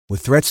With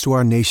threats to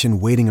our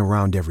nation waiting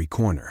around every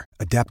corner,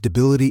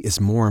 adaptability is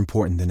more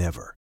important than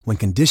ever. When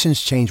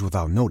conditions change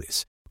without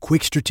notice,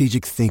 quick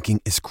strategic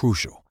thinking is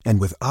crucial.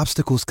 And with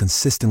obstacles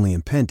consistently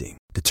impending,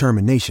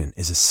 determination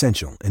is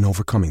essential in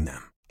overcoming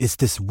them. It's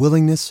this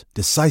willingness,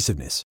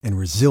 decisiveness, and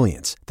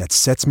resilience that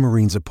sets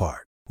Marines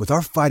apart. With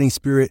our fighting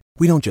spirit,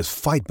 we don't just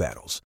fight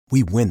battles,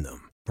 we win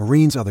them.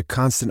 Marines are the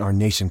constant our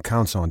nation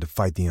counts on to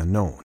fight the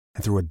unknown.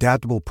 And through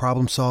adaptable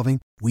problem solving,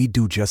 we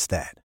do just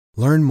that.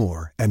 Learn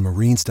more at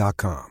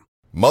marines.com.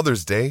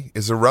 Mother's Day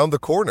is around the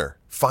corner.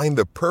 Find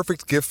the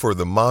perfect gift for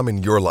the mom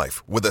in your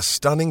life with a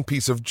stunning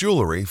piece of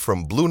jewelry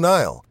from Blue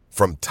Nile.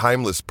 From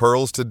timeless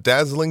pearls to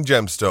dazzling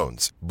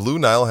gemstones, Blue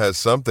Nile has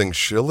something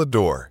she'll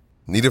adore.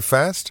 Need it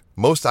fast?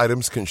 Most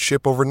items can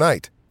ship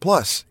overnight.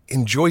 Plus,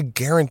 enjoy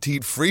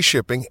guaranteed free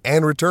shipping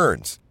and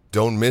returns.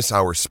 Don't miss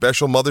our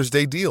special Mother's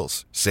Day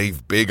deals.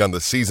 Save big on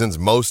the season's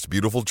most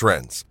beautiful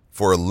trends.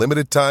 For a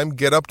limited time,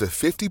 get up to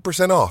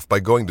 50% off by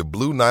going to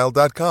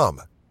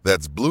BlueNile.com.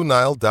 That's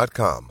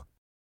BlueNile.com.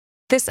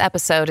 This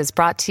episode is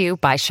brought to you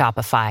by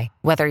Shopify.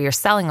 Whether you're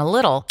selling a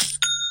little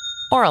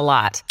or a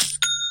lot,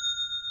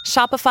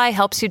 Shopify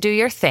helps you do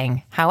your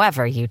thing,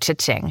 however you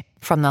cha-ching.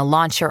 From the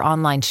launch your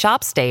online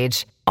shop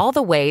stage, all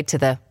the way to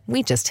the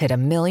we just hit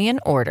 1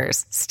 million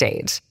orders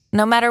stage.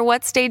 No matter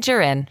what stage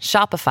you're in,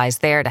 Shopify's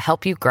there to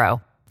help you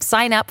grow.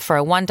 Sign up for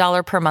a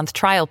 $1 per month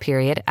trial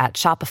period at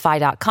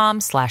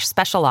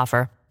shopify.com/special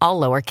offer,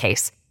 all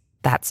lowercase.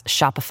 That's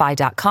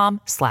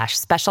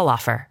shopify.com/special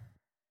offer.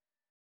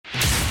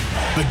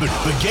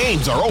 The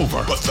games are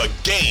over, but the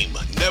game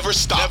never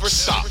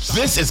stops.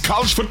 This is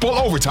College Football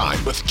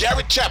Overtime with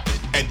Garrett Chapman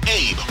and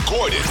Abe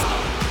Gordon.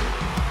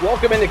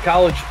 Welcome into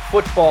College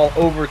Football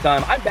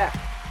Overtime. I'm back.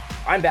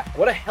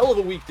 What a hell of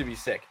a week to be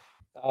sick.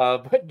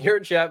 But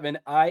Garrett Chapman,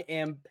 I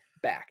am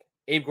back.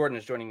 Abe Gordon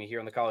is joining me here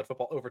on the College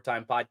Football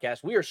Overtime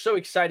podcast. We are so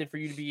excited for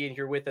you to be in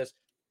here with us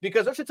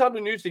because there's a ton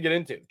of news to get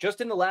into. Just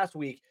in the last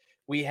week,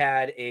 we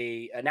had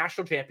a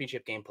national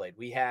championship game played.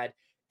 We had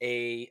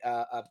a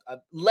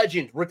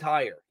legend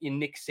retire in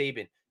Nick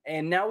Saban.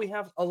 And now we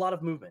have a lot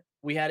of movement.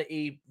 We had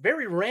a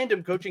very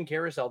random coaching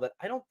carousel that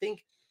I don't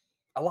think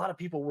a lot of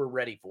people were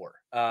ready for,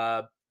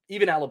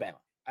 even Alabama.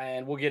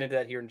 And we'll get into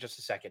that here in just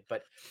a second.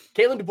 But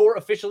Kalen DeBoer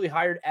officially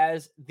hired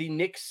as the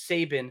Nick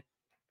Saban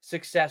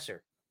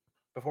successor.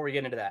 Before we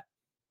get into that,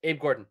 Abe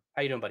Gordon,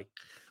 how you doing, buddy?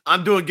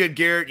 I'm doing good,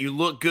 Garrett. You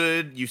look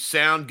good. You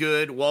sound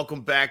good.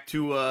 Welcome back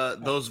to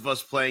those of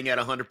us playing at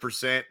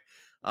 100%.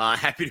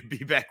 Happy to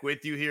be back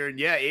with you here. And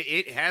yeah,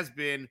 it has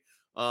been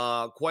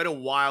quite a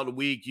wild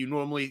week. You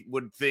normally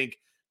would think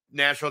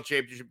national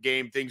championship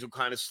game, things will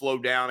kind of slow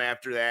down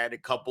after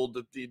that, coupled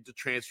the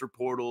transfer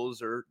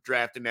portals or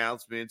draft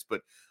announcements.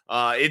 But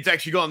it's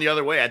actually gone the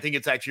other way. I think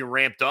it's actually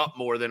ramped up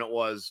more than it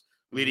was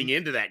leading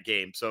into that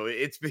game. So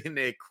it's been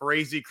a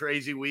crazy,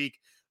 crazy week.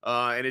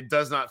 And it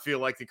does not feel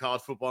like the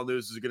college football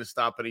news is going to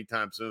stop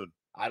anytime soon.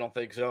 I don't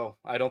think so.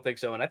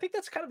 And I think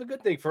that's kind of a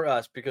good thing for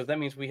us because that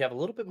means we have a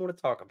little bit more to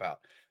talk about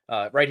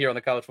right here on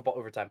the College Football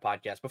Overtime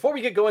podcast. Before we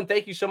get going,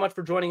 thank you so much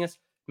for joining us.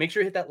 Make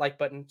sure you hit that like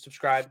button,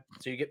 subscribe,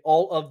 so you get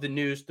all of the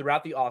news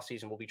throughout the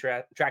offseason. We'll be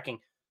tracking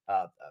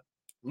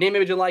name,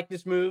 image, and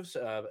likeness moves,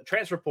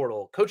 transfer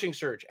portal, coaching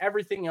search,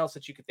 everything else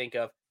that you could think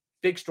of.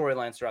 Big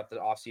storylines throughout the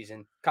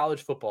offseason.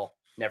 College football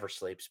never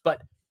sleeps.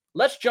 But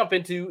let's jump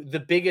into the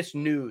biggest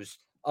news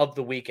of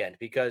the weekend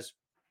because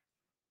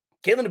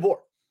Kalen DeBoer,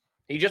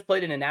 he just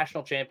played in a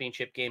national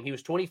championship game. He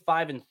was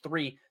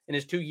 25-3 in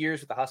his 2 years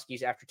with the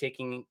Huskies after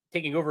taking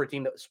over a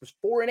team that was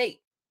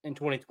 4-8 in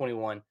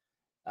 2021.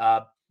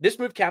 This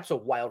move caps a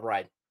wild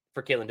ride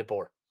for Kalen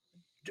DeBoer,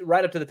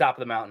 right up to the top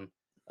of the mountain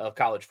of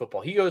college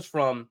football. He goes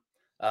from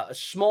a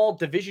small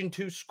Division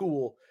II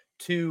school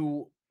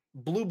to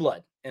blue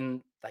blood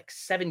in like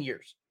 7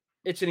 years.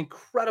 It's an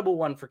incredible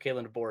one for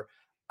Kalen DeBoer.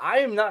 I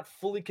am not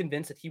fully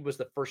convinced that he was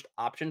the first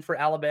option for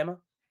Alabama.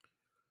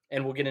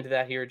 And we'll get into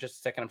that here in just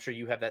a second. I'm sure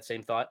you have that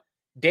same thought.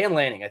 Dan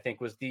Lanning, I think,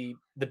 was the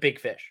big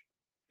fish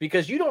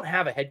because you don't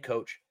have a head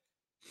coach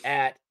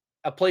at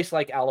a place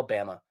like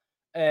Alabama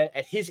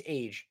at his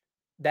age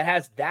that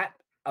has that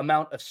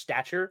amount of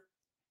stature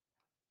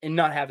and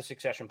not have a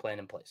succession plan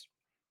in place.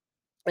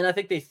 And I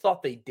think they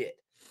thought they did.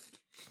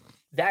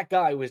 That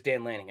guy was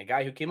Dan Lanning, a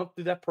guy who came up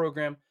through that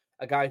program,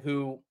 a guy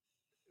who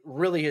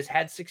really has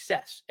had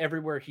success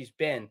everywhere he's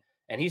been,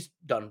 and he's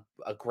done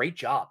a great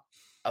job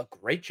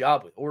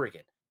with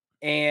Oregon.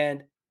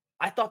 And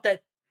I thought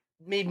that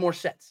made more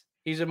sense.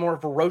 He's a more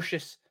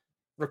ferocious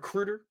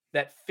recruiter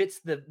that fits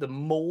the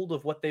mold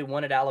of what they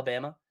want at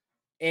Alabama.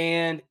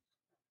 And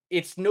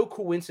it's no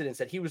coincidence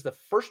that he was the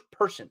first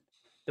person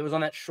that was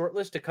on that short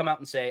list to come out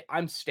and say,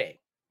 I'm staying.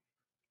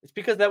 It's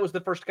because that was the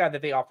first guy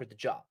that they offered the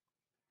job.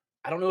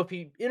 I don't know if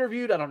he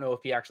interviewed. I don't know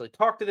if he actually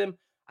talked to them.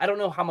 I don't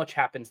know how much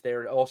happens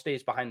there. It all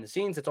stays behind the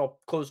scenes. It's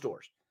all closed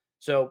doors.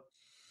 So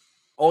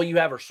all you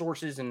have are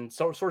sources, and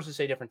sources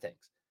say different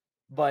things.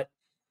 But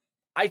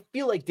I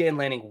feel like Dan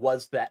Lanning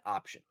was that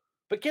option.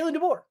 But Kalen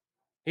DeBoer,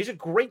 he's a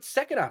great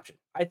second option.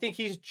 I think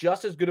he's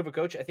just as good of a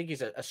coach. I think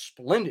he's a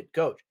splendid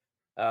coach.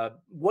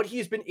 What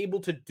he's been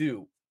able to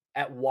do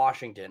at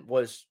Washington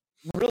was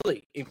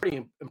really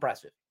pretty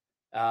impressive.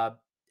 I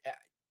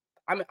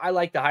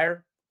like the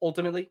hire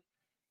ultimately.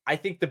 I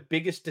think the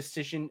biggest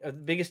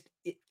the biggest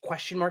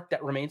question mark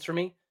that remains for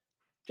me,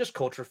 just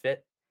culture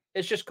fit.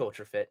 It's just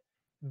culture fit.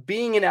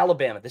 Being in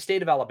Alabama, the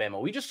state of Alabama,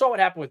 we just saw what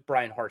happened with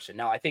Brian Harsin.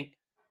 Now, I think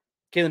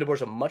Kalen DeBoer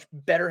is a much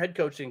better head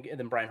coach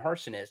than Brian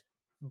Harsin is,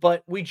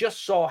 but we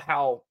just saw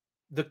how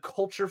the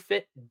culture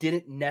fit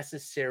didn't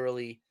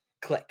necessarily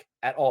click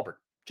at Auburn,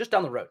 just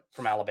down the road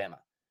from Alabama.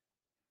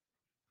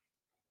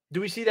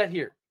 Do we see that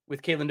here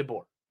with Kalen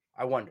DeBoer?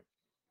 I wonder.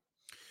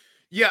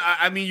 Yeah,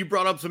 I mean, you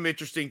brought up some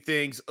interesting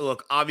things.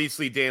 Look,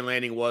 obviously Dan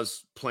Lanning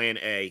was plan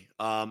A,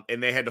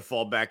 and they had to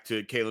fall back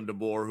to Kalen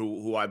DeBoer,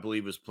 who I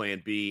believe was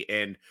plan B.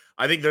 And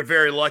I think they're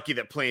very lucky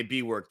that plan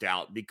B worked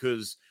out,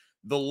 because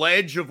the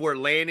ledge of where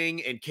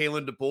Lanning and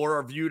Kalen DeBoer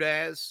are viewed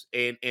as,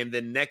 and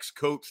the next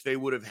coach they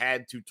would have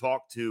had to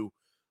talk to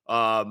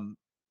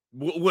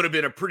would have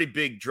been a pretty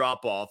big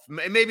drop-off.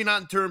 Maybe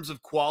not in terms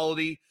of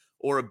quality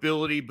or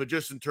ability, but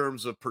just in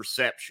terms of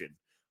perception.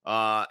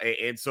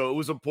 And so it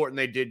was important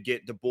they did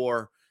get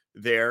DeBoer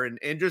there. And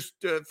just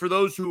for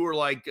those who are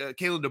like,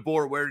 Kalen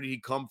DeBoer, where did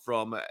he come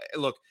from?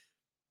 Look,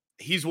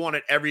 he's won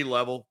at every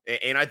level.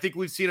 And I think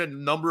we've seen a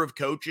number of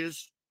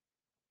coaches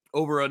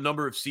over a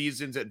number of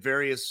seasons at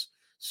various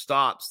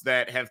stops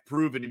that have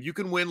proven if you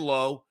can win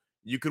low,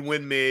 you can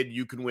win mid,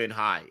 you can win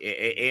high.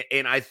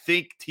 And I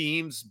think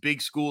teams,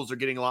 big schools, are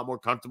getting a lot more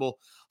comfortable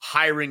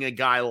hiring a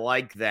guy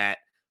like that.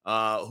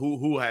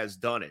 Who has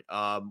done it.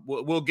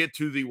 We'll get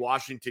to the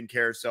Washington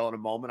carousel in a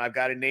moment. I've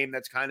got a name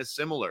that's kind of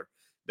similar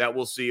that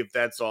we'll see if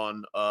that's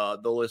on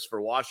the list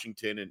for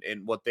Washington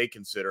and what they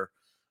consider.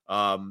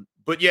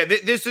 But yeah,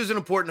 this is an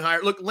important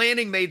hire. Look,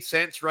 Lanning made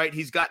sense, right?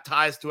 He's got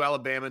ties to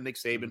Alabama, Nick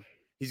Saban.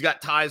 He's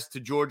got ties to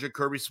Georgia,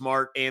 Kirby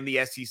Smart, and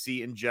the SEC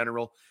in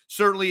general.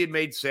 Certainly it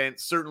made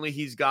sense. Certainly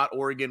he's got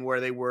Oregon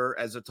where they were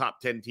as a top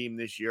 10 team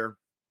this year.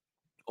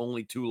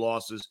 Only 2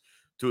 losses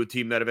to a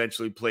team that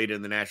eventually played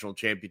in the national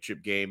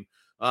championship game.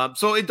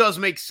 So it does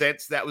make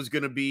sense that was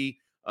going to be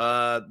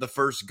the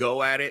first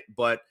go at it.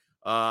 But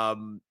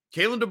Kalen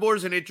DeBoer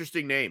is an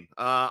interesting name.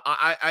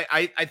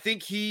 I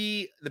think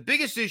the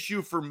biggest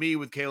issue for me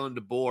with Kalen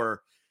DeBoer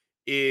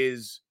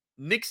is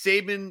Nick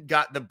Saban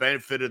got the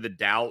benefit of the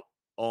doubt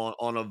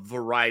on a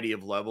variety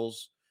of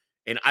levels.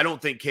 And I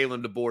don't think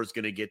Kalen DeBoer is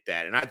going to get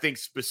that. And I think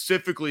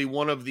specifically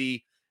one of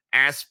the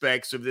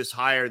aspects of this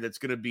hire that's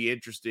going to be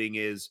interesting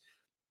is,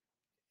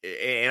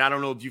 and I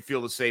don't know if you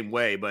feel the same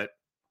way, but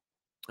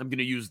I'm going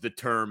to use the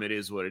term, it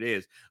is what it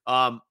is.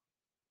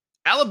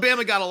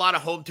 Alabama got a lot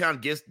of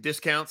hometown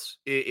discounts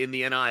in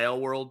the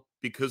NIL world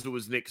because it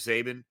was Nick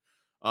Saban.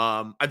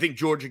 I think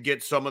Georgia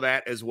gets some of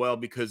that as well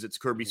because it's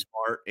Kirby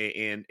Smart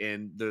and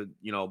the,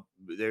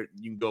 there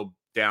you can go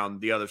down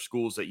the other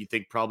schools that you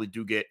think probably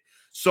do get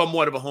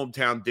somewhat of a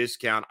hometown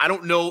discount. I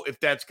don't know if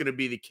that's going to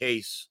be the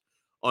case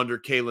under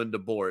Kalen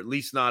DeBoer, at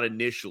least not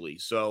initially.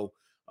 So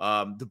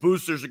the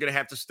boosters are going to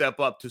have to step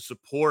up to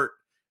support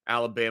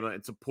Alabama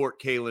and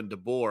support Kalen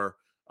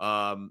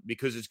DeBoer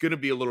because it's going to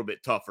be a little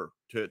bit tougher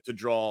to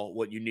draw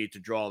what you need to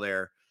draw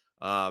there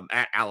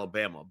at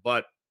Alabama.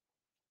 But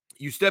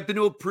you step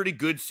into a pretty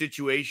good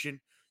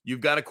situation. You've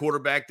got a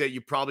quarterback that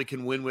you probably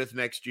can win with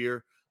next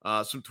year.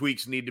 Some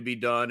tweaks need to be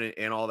done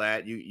and all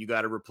that. You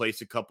got to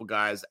replace a couple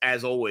guys,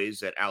 as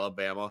always, at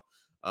Alabama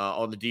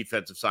on the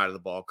defensive side of the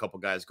ball. A couple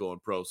guys going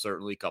pro,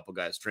 certainly. A couple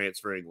guys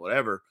transferring,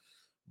 whatever.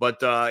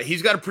 But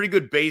he's got a pretty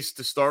good base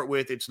to start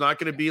with. It's not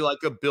going to be like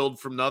a build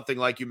from nothing,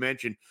 like you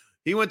mentioned.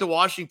 He went to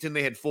Washington.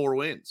 They had 4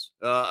 wins.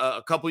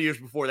 A couple years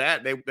before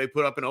that, they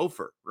put up an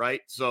offer,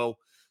 right? So,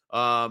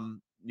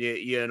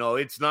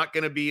 it's not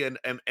going to be an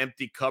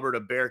empty cupboard,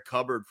 a bare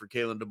cupboard for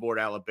Kalen DeBoer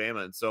at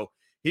Alabama. And so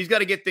he's got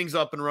to get things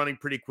up and running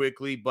pretty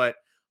quickly. But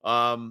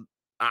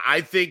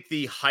I think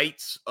the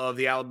heights of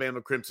the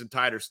Alabama Crimson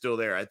Tide are still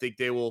there. I think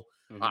they will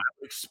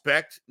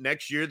expect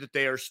next year that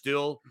they are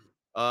still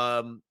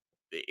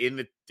in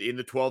the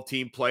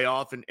 12-team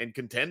playoff and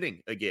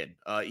contending again,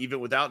 even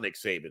without Nick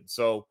Saban.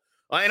 So,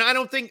 and I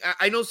know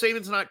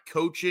Saban's not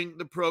coaching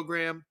the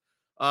program.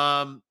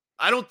 I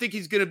don't think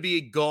he's going to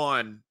be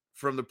gone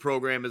from the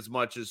program as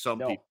much as some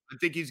people. I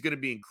think he's going to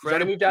be incredible.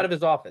 He's already moved out of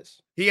his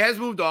office. He has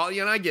moved on,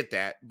 and I get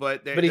that,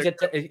 but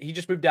he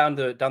just moved down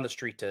the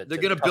street to. They're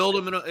going to build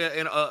him in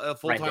a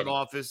full-time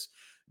office.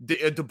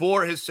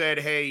 DeBoer has said,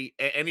 "Hey,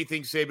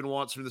 anything Saban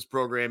wants from this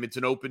program, it's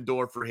an open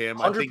door for him."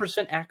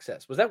 100%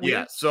 access. Was that weird?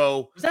 Yeah.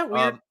 So was that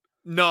weird?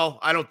 No,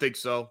 I don't think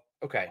so.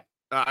 Okay.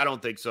 I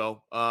don't think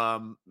so.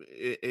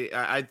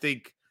 I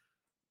think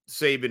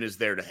Saban is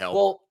there to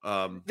help.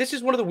 Well, this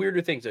is one of the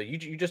weirder things, though.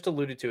 You just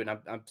alluded to it, and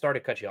I'm sorry to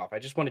cut you off. I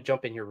just want to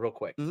jump in here real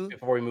quick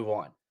before we move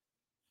on.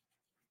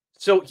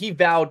 So he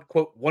vowed,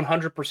 quote,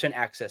 100%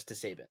 access to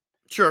Saban.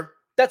 Sure.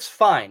 That's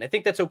fine. I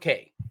think that's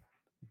okay.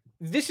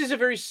 This is a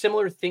very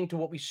similar thing to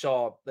what we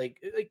saw.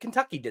 Like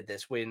Kentucky did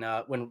this when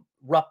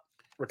Rupp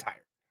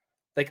retired.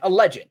 Like a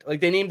legend.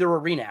 Like they named their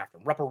arena after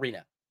him, Rupp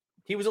Arena.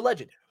 He was a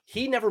legend.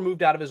 He never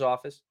moved out of his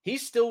office. He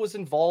still was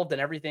involved in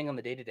everything on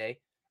the day-to-day.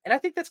 And I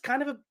think that's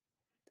kind of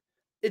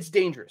it's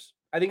dangerous.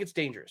 I think it's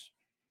dangerous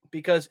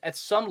because at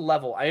some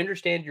level, I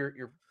understand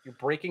you're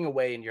breaking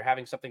away and you're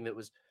having something that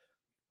was,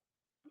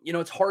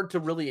 it's hard to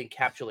really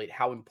encapsulate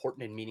how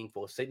important and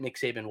meaningful Nick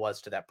Saban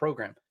was to that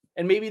program.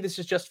 And maybe this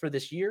is just for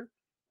this year.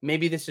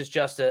 Maybe this is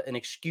just an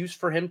excuse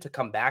for him to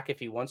come back if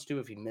he wants to,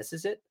 if he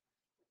misses it.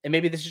 And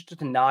maybe this is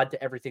just a nod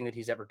to everything that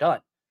he's ever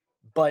done.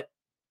 But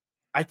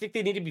I think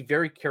they need to be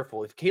very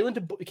careful. If Kalen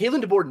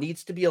DeBoer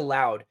needs to be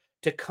allowed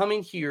to come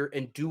in here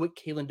and do what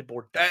Kalen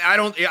DeBoer does.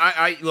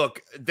 I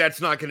look,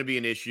 that's not going to be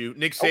an issue.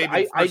 Nick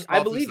Saban,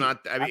 I believe not.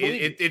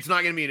 It's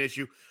not going to be an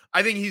issue.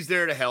 I think he's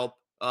there to help.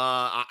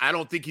 I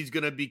don't think he's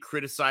going to be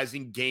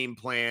criticizing game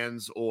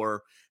plans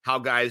or how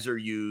guys are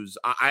used.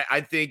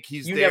 I think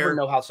he's there. You never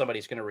know how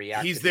somebody's going to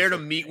react. He's there to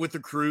meet with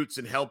recruits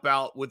and help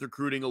out with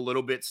recruiting a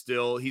little bit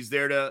still. He's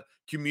there to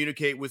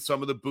communicate with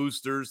some of the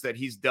boosters that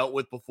he's dealt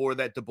with before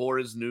that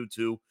DeBoer is new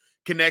to.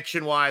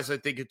 Connection-wise, I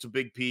think it's a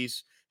big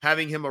piece.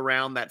 Having him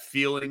around, that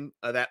feeling,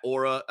 that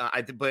aura.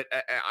 But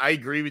I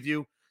agree with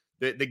you.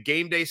 The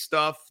game day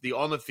stuff, the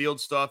on-the-field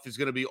stuff is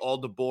going to be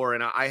all DeBoer,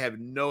 and I have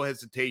no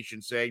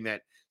hesitation saying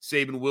that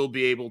Saban will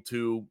be able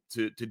to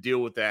deal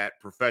with that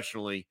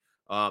professionally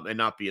and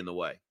not be in the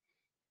way.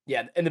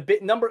 Yeah, and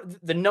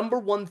the number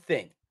one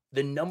thing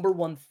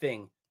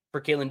for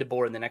Kalen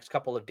DeBoer in the next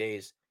couple of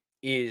days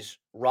is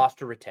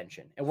roster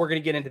retention. And we're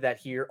going to get into that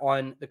here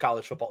on the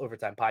College Football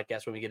Overtime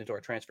podcast when we get into our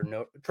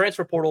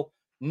transfer portal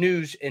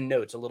news and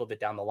notes a little bit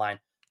down the line.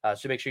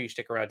 So make sure you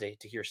stick around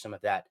to hear some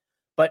of that.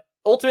 But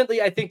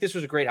ultimately, I think this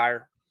was a great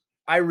hire.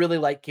 I really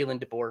like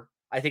Kalen DeBoer.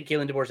 I think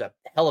Kalen DeBoer is a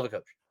hell of a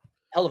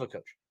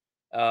coach.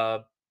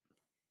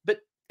 But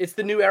it's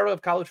the new era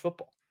of college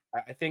football.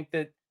 I think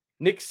that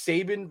Nick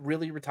Saban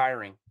really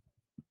retiring.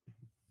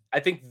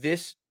 I think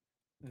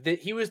that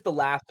he was the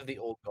last of the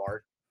old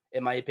guard,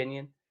 in my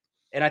opinion.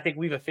 And I think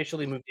we've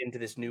officially moved into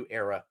this new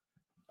era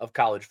of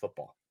college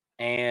football.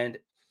 And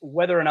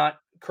whether or not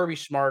Kirby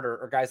Smart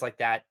or guys like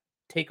that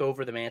take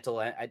over the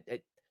mantle,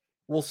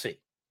 we'll see.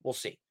 We'll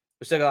see.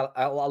 We still got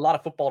a lot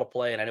of football to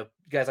play, and I know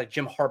guys like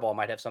Jim Harbaugh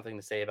might have something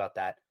to say about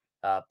that.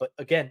 But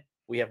again,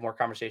 we have more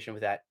conversation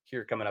with that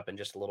here coming up in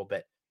just a little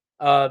bit.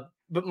 But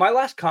my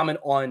last comment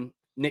on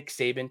Nick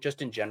Saban,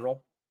 just in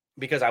general,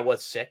 because I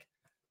was sick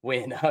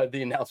when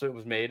the announcement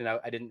was made, and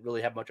I didn't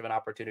really have much of an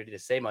opportunity to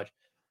say much.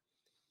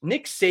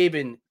 Nick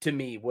Saban, to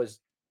me, was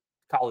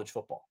college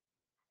football.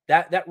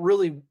 That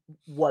really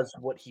was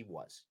what he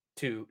was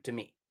to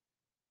me.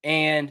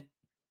 And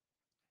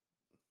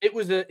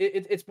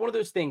it's one of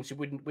those things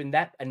when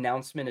that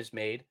announcement is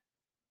made,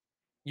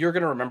 you're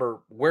going to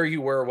remember where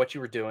you were, what you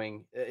were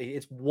doing.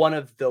 It's one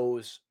of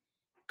those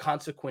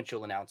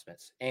consequential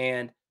announcements.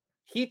 And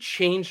he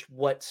changed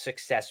what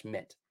success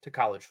meant to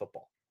college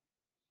football.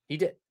 He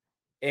did.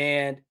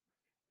 And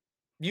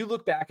you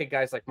look back at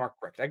guys like Mark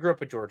Richt. I grew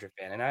up a Georgia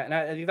fan, and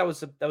I think that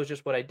was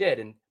just what I did.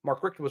 And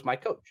Mark Richt was my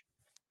coach.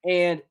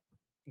 And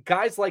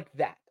guys like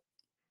that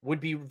would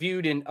be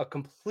viewed in a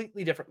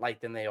completely different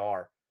light than they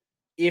are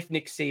if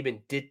Nick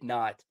Saban did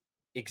not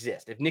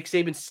exist. If Nick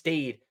Saban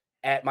stayed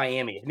at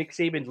Miami, if Nick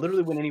Saban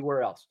literally went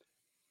anywhere else,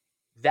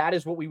 that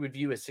is what we would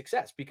view as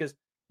success, because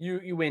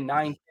you win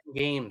 9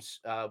 games,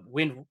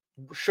 win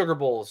Sugar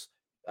Bowls,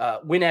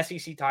 win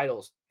SEC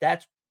titles.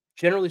 That's,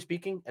 generally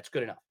speaking, that's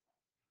good enough.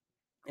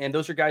 And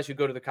those are guys who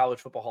go to the College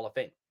Football Hall of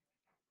Fame.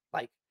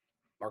 Like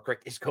Mark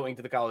Richt is going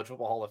to the College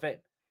Football Hall of Fame.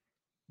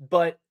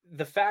 But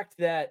the fact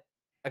that,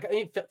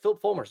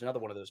 Philip Fulmer is another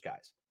one of those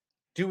guys.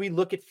 Do we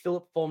look at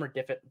Philip Fulmer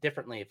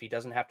differently if he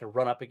doesn't have to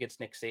run up against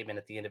Nick Saban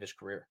at the end of his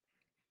career?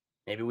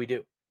 Maybe we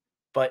do.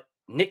 But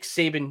Nick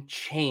Saban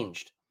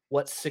changed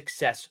what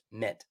success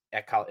meant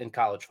in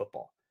college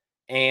football.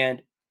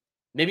 And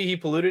maybe he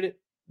polluted it.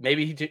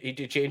 Maybe he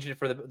changed it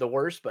for the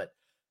worse. But,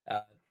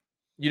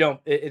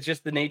 it's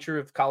just the nature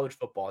of college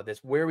football.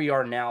 That's where we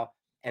are now.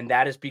 And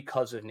that is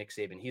because of Nick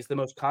Saban. He's the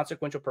most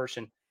consequential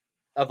person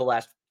of the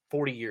last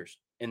 40 years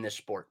in this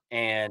sport.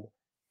 And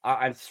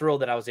I'm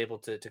thrilled that I was able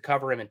to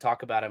cover him and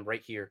talk about him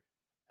right here.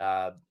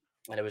 And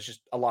it was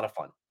just a lot of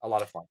fun.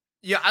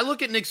 Yeah, I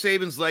look at Nick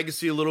Saban's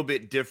legacy a little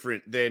bit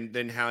different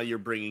than how you're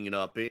bringing it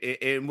up.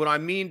 And what I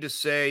mean to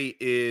say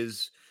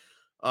is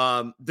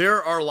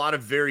there are a lot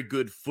of very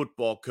good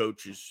football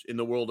coaches in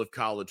the world of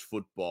college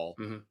football.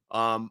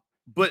 Mm-hmm.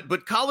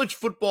 But college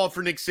football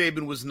for Nick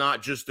Saban was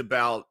not just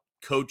about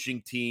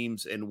coaching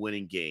teams and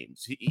winning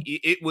games.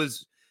 It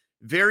was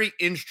very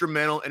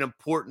instrumental and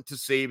important to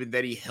Saban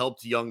that he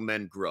helped young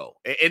men grow.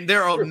 And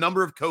there are a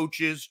number of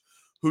coaches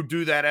who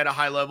do that at a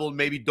high level and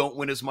maybe don't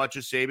win as much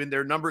as Saban. There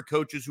are a number of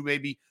coaches who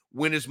maybe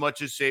win as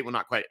much as Saban. Well,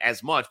 not quite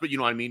as much, but you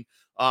know what I mean?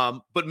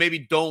 But maybe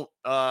don't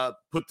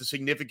put the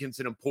significance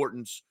and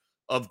importance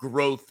of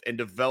growth and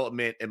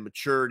development and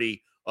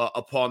maturity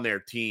upon their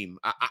team.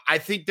 I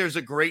think there's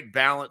a great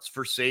balance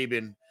for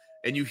Saban.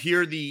 And you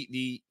hear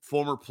the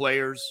former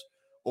players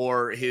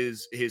or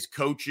his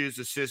coaches,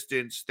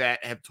 assistants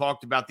that have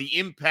talked about the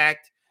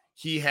impact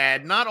he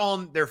had, not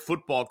on their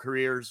football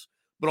careers,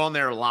 but on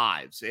their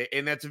lives.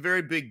 And that's a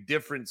very big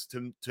difference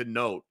to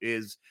note.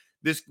 Is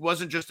this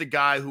wasn't just a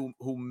guy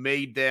who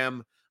made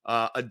them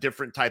a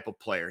different type of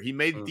player. He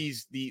made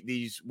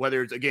these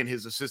whether it's again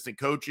his assistant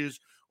coaches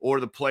or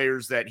the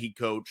players that he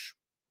coached,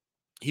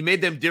 he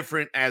made them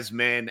different as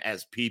men,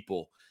 as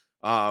people.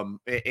 And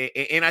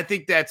I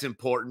think that's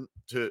important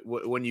to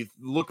when you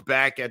look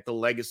back at the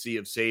legacy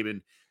of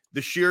Saban,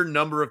 the sheer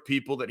number of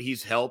people that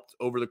he's helped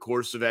over the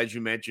course of, as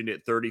you mentioned,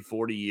 30,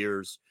 40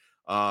 years.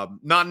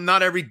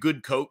 Not every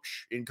good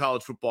coach in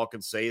college football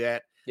can say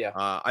that. Yeah.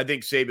 I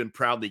think Saban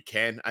proudly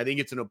can. I think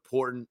it's an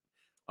important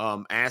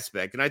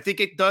aspect. And I think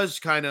it does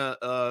kind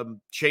of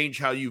change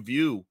how you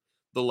view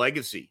the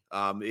legacy.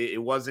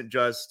 It wasn't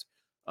just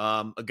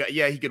a guy,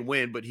 yeah, he could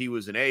win, but he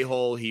was an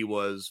a-hole. He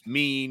was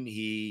mean.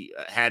 He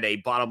had a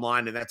bottom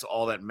line, and that's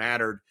all that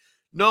mattered.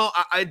 No,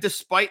 I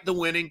despite the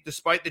winning,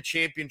 despite the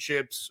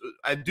championships,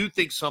 I do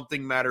think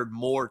something mattered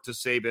more to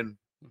Saban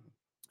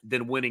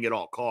than winning at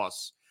all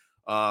costs.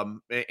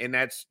 And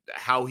that's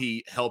how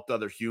he helped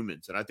other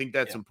humans. And I think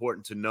that's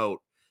important to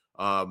note.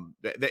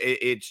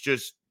 It's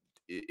just,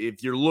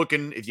 if you're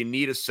looking, if you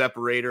need a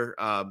separator,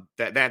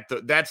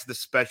 that's the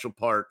special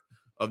part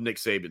of Nick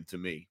Saban to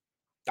me.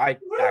 I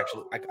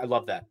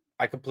love that.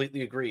 I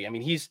completely agree. I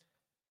mean, he's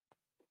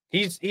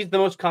the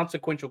most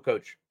consequential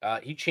coach.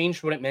 He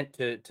changed what it meant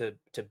to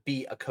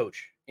be a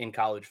coach in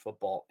college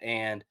football,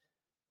 and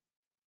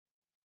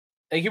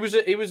there's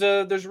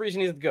a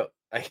reason he's the GOAT.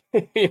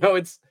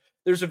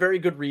 There's a very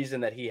good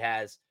reason that he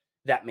has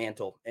that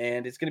mantle,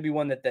 and it's going to be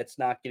one that's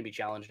not going to be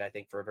challenged, I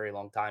think, for a very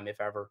long time, if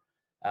ever.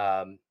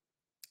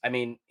 I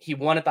mean, he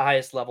won at the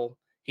highest level.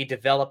 He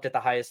developed at the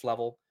highest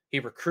level. He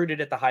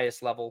recruited at the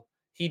highest level.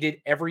 He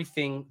did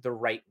everything the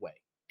right way.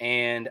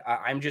 And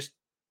I mean,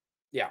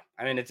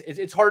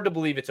 it's hard to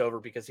believe it's over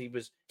because he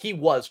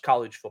was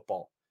college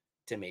football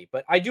to me.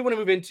 But I do want to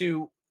move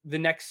into the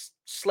next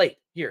slate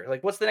here.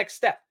 Like, what's the next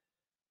step?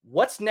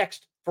 What's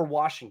next for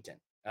Washington?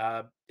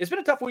 It's been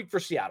a tough week for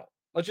Seattle.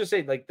 Let's just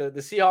say, like, the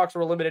Seahawks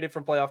were eliminated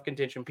from playoff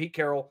contention. Pete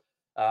Carroll,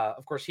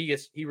 of course, he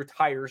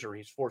retires, or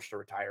he's forced to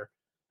retire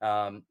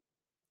from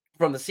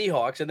the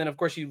Seahawks. And then, of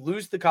course, you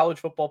lose the college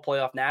football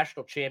playoff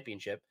national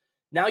championship.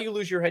 Now you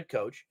lose your head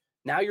coach.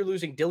 Now you're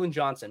losing Dylan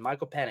Johnson,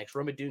 Michael Penix,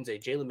 Roma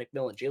Dunze, Jalen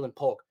McMillan, Jalen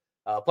Polk,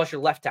 plus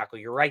your left tackle,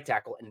 your right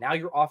tackle, and now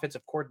your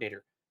offensive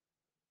coordinator.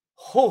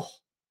 Oh,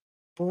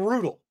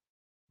 brutal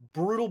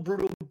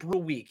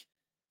week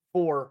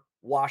for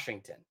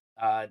Washington.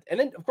 And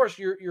then, of course,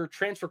 your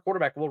transfer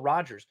quarterback, Will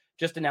Rogers,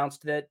 just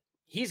announced that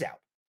he's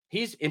out.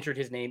 He's entered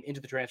his name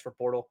into the transfer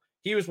portal.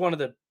 He was one of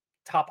the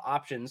top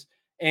options,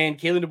 and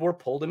Kalen DeBoer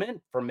pulled him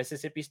in from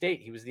Mississippi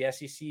State. He was the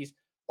SEC's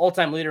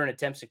all-time leader in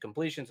attempts and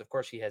completions. Of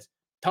course, he has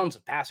tons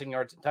of passing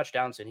yards and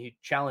touchdowns, and he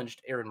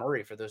challenged Aaron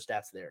Murray for those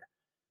stats there.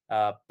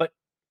 But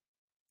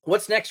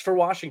what's next for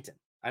Washington?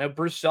 I know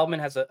Bruce Feldman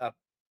has a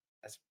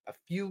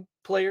few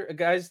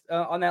guys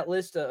on that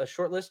list, a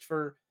short list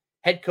for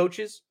head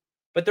coaches,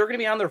 but they're going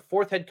to be on their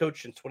fourth head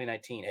coach in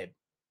 2019. Ed.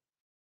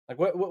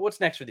 Like, what's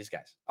next for these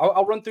guys?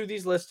 I'll run through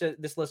this list in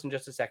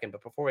just a second,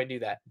 but before I do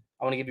that,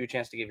 I want to give you a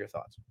chance to give your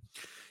thoughts.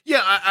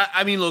 Yeah,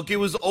 I mean, look, it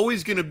was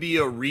always going to be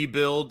a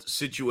rebuild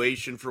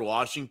situation for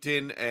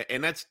Washington,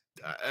 and that's,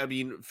 I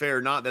mean, fair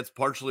or not, that's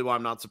partially why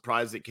I'm not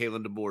surprised that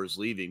Kalen DeBoer is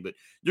leaving, but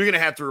you're going to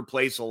have to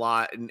replace a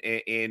lot,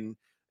 and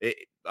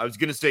I was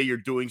going to say you're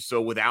doing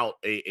so without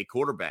a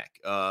quarterback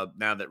now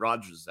that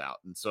Rodgers is out,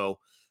 and so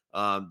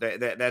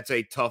that's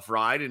a tough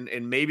ride,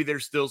 and maybe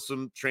there's still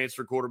some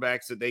transfer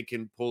quarterbacks that they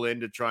can pull in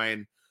to try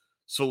and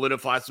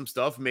solidify some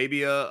stuff.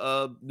 Maybe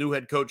a new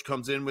head coach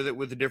comes in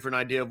with a different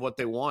idea of what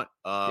they want.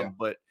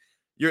 But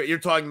you're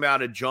talking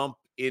about a jump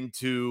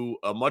into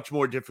a much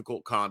more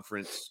difficult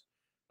conference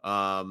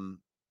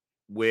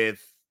with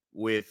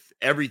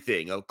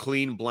everything, a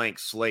clean blank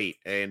slate.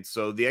 And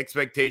so the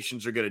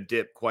expectations are going to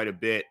dip quite a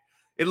bit,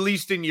 at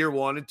least in year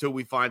one, until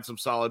we find some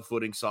solid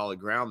footing, solid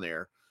ground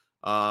there.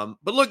 But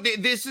look,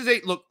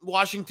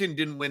 Washington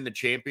didn't win the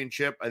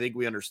championship. I think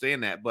we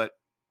understand that, but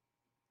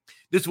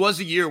this was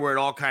a year where it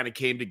all kind of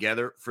came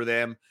together for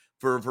them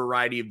for a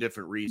variety of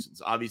different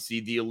reasons. Obviously,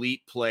 the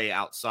elite play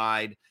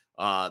outside,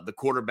 the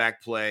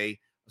quarterback play,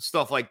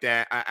 stuff like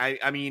that.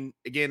 I mean,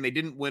 again, they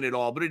didn't win it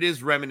all, but it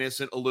is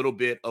reminiscent a little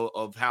bit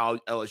of how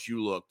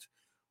LSU looked,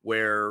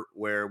 where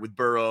with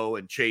Burrow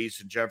and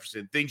Chase and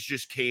Jefferson, things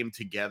just came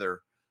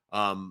together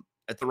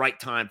at the right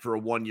time for a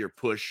one-year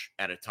push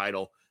at a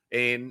title.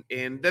 And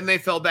then they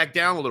fell back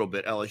down a little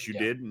bit, LSU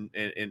did.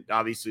 And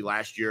obviously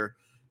last year,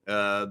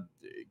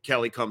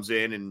 Kelly comes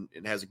in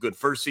and has a good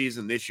first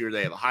season. This year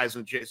they have a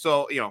Heisman chance.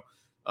 So,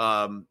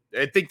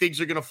 I think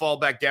things are going to fall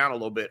back down a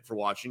little bit for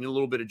Washington, a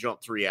little bit of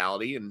jump to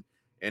reality.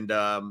 And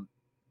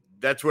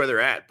that's where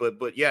they're at.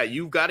 But yeah,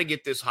 you've got to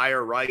get this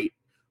hire right.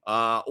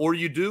 Or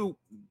you do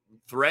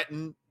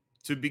threaten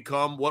to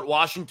become what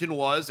Washington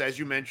was, as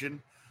you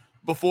mentioned,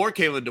 before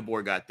Kalen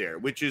DeBoer got there,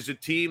 which is a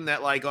team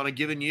that, like, on a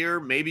given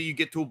year, maybe you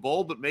get to a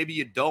bowl, but maybe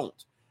you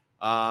don't.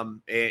 And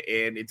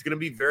it's going to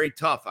be very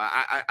tough.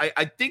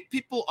 I think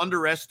people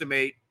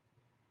underestimate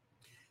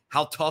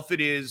how tough it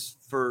is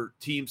for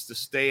teams to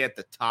stay at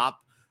the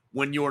top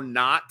when you're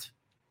not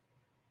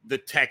the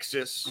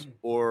Texas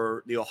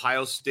or the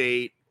Ohio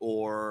State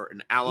or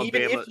an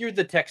Alabama. Even if you're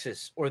the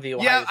Texas or the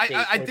Ohio State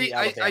or the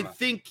Alabama. I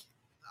think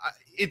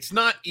it's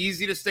not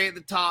easy to stay at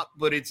the top,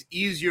 but it's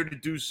easier to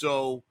do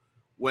so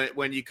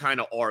when you kind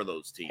of are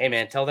those teams. Hey,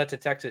 man, tell that to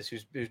Texas,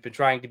 who's been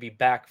trying to be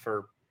back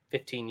for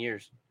 15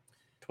 years,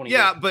 20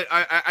 Yeah, years. but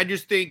I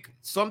just think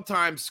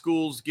sometimes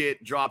schools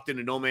get dropped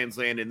into no man's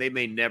land and they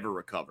may never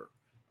recover.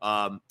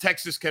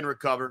 Texas can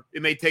recover.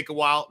 It may take a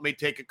while. It may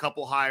take a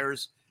couple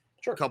hires,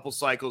 a couple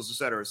cycles, et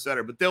cetera, et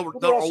cetera. But they'll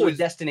also always a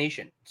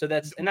destination. So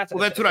that's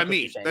what I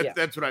mean.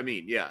 That's what I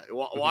mean. Yeah,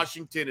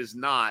 Washington is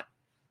not.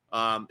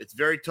 It's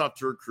very tough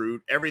to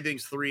recruit.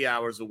 Everything's 3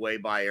 hours away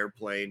by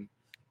airplane,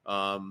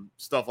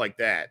 stuff like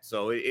that.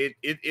 So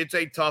it's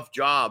a tough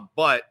job.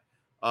 But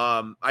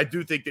I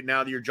do think that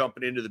now that you're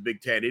jumping into the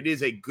Big Ten, it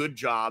is a good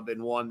job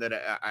and one that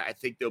I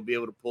think they'll be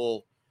able to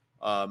pull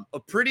a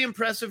pretty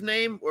impressive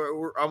name.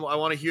 I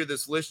want to hear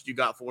this list you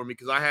got for me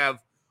because I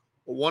have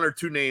one or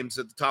two names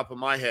at the top of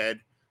my head,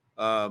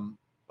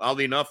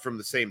 oddly enough, from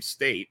the same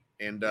state,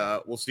 and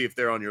we'll see if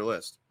they're on your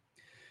list.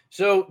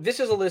 So this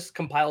is a list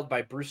compiled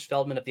by Bruce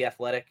Feldman of The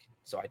Athletic,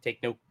 so I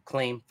take no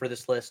claim for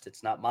this list.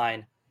 It's not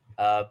mine.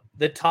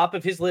 The top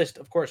of his list,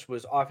 of course,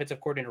 was offensive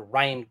coordinator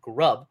Ryan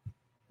Grubb,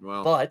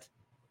 but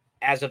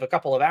as of a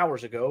couple of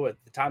hours ago, at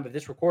the time of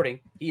this recording,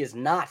 he is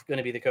not going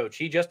to be the coach.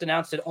 He just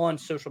announced it on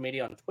social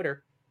media, on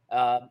Twitter.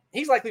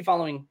 He's likely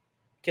following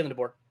Kalen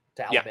DeBoer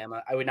to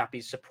Alabama. Yeah. I would not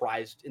be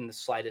surprised in the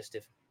slightest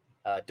if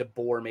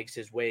DeBoer makes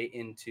his way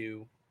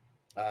into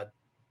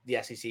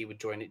the SEC with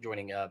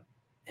joining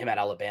him at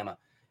Alabama.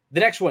 The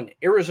next one,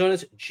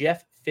 Arizona's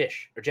Jedd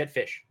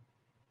Fisch.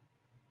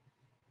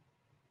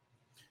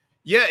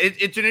 Yeah,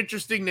 it's an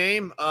interesting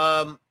name.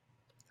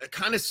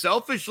 Kind of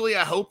selfishly,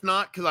 I hope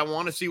not, because I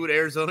want to see what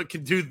Arizona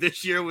can do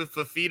this year with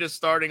Fafita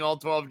starting all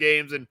 12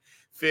 games and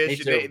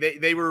Fisch.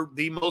 They were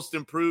the most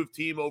improved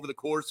team over the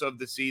course of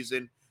the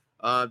season,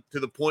 to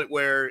the point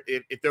where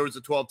if there was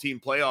a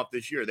 12-team playoff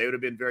this year, they would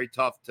have been very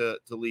tough to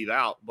leave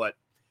out. But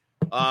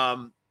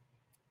an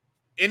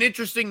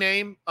interesting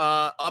name,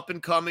 up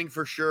and coming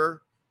for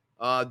sure.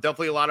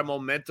 Definitely a lot of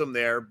momentum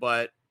there,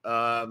 but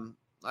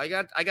I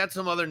got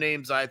some other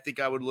names I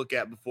think I would look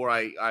at before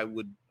I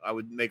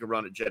would make a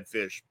run at Jedd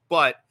Fisch,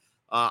 but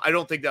I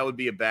don't think that would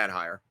be a bad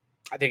hire.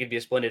 I think it'd be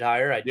a splendid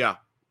hire.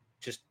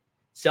 Just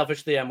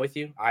selfishly, I'm with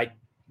you. I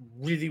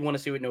really want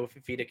to see what Noah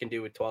Fafita can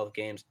do with 12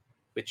 games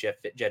with Jedd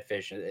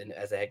Fisch and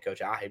as a head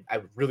coach. I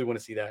really want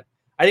to see that.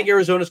 I think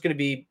Arizona's going to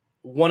be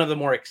one of the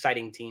more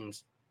exciting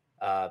teams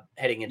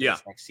heading into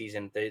this next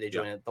season. They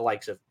join the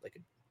likes of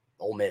like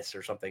Ole Miss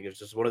or something. It's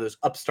just one of those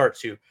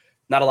upstarts who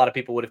not a lot of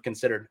people would have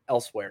considered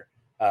elsewhere.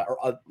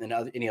 Or in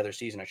any other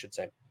season, I should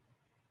say.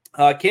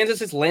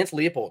 Kansas is Lance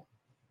Leopold.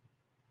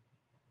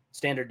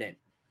 Standard name.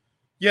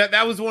 Yeah,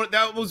 that was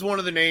one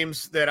of the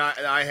names that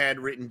I had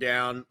written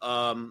down.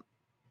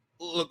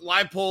 Look,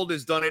 Leipold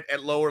has done it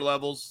at lower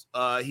levels.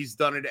 He's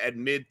done it at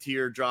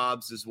mid-tier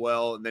jobs as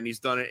well, and then he's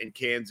done it in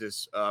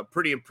Kansas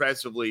pretty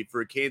impressively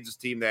for a Kansas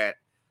team that,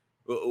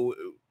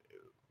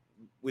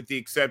 with the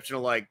exception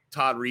of like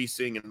Todd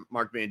Reesing and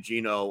Mark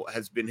Mangino,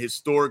 has been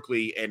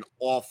historically an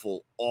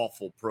awful,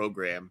 awful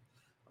program.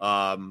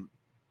 And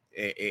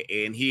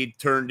he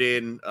turned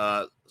in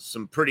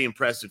some pretty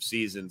impressive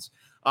seasons.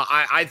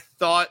 I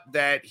thought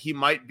that he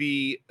might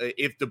be,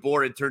 if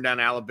DeBoer had turned down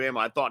Alabama,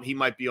 I thought he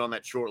might be on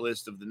that short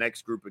list of the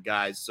next group of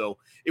guys. So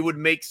it would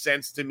make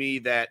sense to me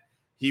that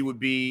he would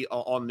be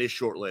on this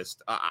short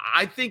list.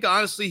 I think,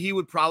 honestly, he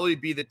would probably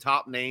be the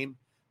top name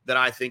that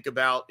I think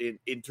about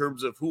in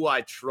terms of who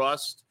I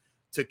trust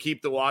to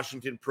keep the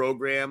Washington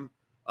program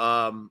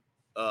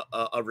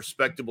a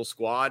respectable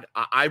squad.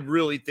 I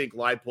really think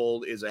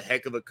Leipold is a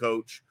heck of a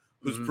coach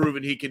who's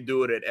proven he can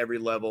do it at every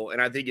level. And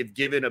I think if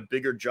given a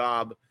bigger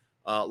job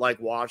like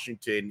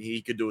Washington,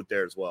 he could do it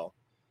there as well.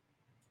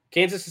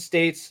 Kansas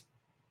State's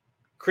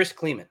Chris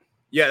Kleeman.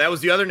 Yeah, that was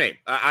the other name.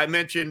 I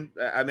mentioned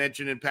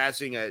in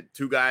passing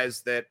two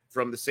guys that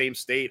from the same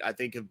state I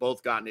think have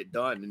both gotten it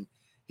done. And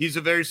he's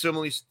a very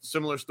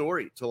similar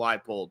story to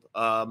Leipold.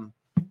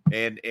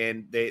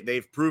 And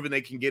they've proven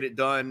they can get it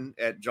done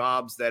at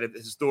jobs that have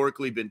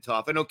historically been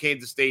tough. I know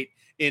Kansas State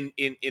in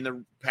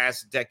the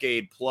past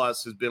decade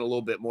plus has been a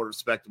little bit more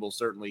respectable,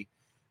 certainly,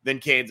 than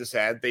Kansas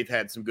had. They've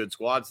had some good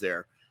squads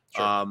there.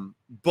 Sure.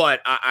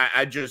 But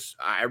I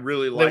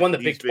really like they won the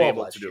Big 12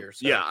 last year.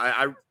 So. Yeah,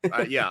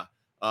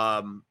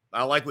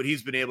 I like what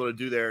he's been able to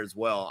do there as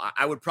well.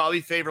 I would probably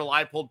favor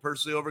Leipold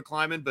personally over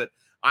Kleiman, but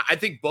I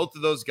think both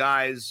of those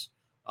guys,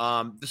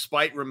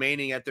 despite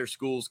remaining at their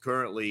schools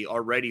currently,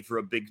 are ready for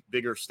a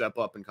bigger step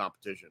up in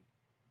competition.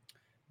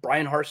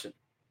 Brian Harsin,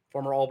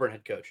 former Auburn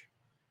head coach.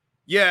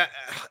 Yeah,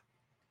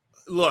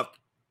 look,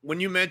 when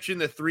you mention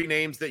the three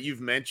names that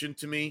you've mentioned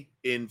to me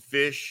in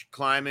Fisch,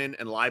 Kleiman,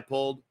 and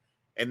Leipold,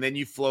 and then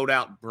you float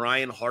out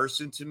Brian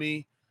Harsin to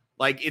me,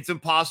 like it's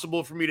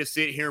impossible for me to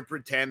sit here and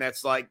pretend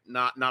that's like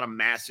not a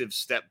massive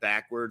step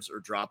backwards or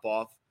drop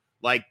off.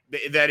 Like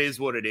that is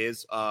what it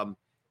is.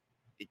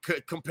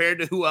 Compared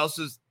to who else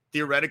is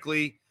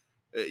theoretically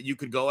you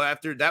could go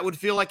after, that would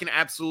feel like an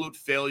absolute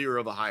failure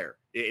of a hire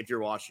if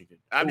you're Washington.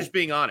 I'm just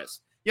being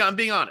honest. Yeah, I'm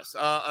being honest.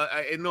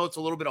 I know it's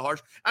a little bit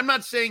harsh. I'm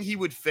not saying he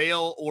would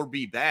fail or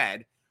be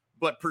bad,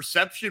 but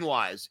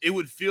perception-wise, it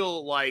would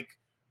feel like,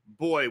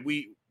 boy,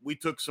 we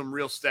took some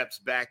real steps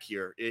back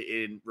here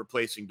in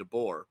replacing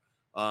DeBoer.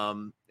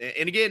 And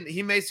again,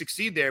 he may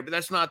succeed there, but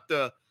that's not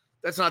the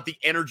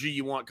energy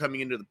you want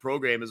coming into the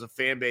program as a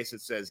fan base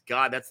that says,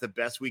 God, that's the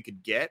best we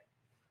could get.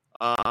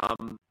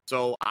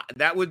 So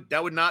that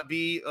would not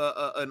be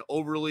an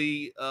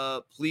overly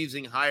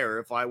pleasing hire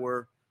if I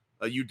were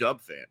a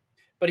UW fan.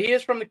 But he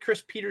is from the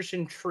Chris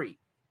Peterson tree.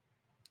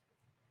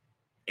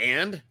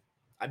 And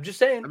I'm just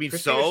saying. I mean,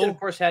 Chris so Peterson, of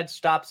course, had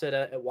stops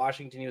at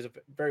Washington. He was a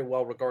very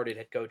well-regarded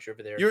head coach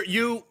over there.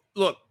 You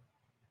look.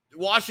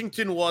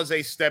 Washington was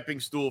a stepping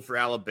stool for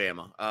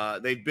Alabama.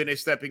 They've been a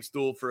stepping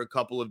stool for a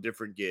couple of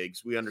different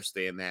gigs. We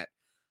understand that.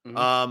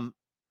 Mm-hmm.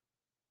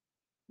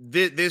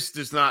 This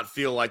does not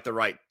feel like the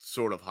right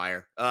sort of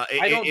hire.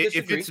 I don't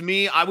disagree. If it's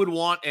me, I would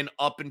want an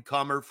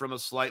up-and-comer from a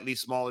slightly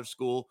smaller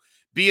school,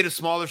 be it a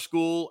smaller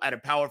school at a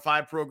Power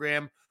 5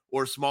 program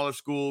or a smaller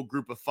school,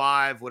 group of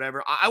 5,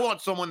 whatever. I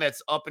want someone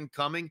that's up and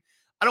coming.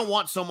 I don't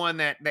want someone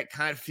that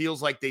kind of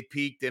feels like they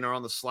peaked and are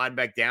on the slide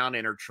back down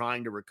and are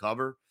trying to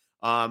recover.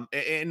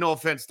 And no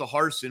offense to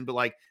Harsin, but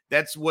like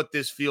that's what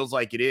this feels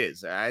like it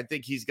is. I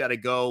think he's got to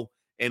go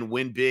and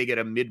win big at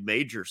a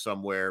mid-major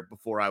somewhere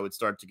before I would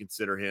start to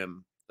consider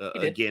him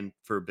again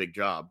for a big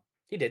job.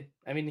 He did.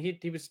 I mean,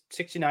 he was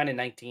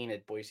 69-19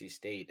 at Boise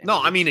State.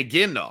 I mean,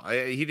 again, though, I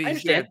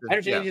understand. I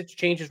understand. He needs to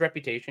change his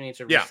reputation. He needs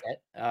to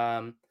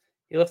reset.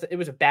 He left. It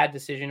was a bad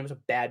decision. It was a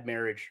bad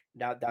marriage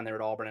down there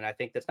at Auburn, and I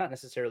think that's not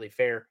necessarily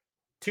fair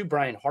to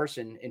Brian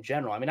Harsin in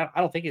general. I mean, I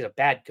don't think he's a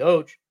bad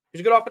coach. He's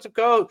a good offensive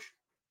coach.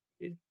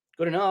 He's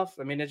good enough.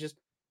 I mean, it's just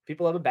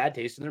people have a bad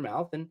taste in their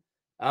mouth, and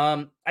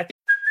I think.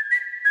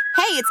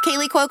 Hey, it's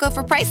Kaylee Cuoco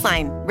for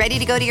Priceline. Ready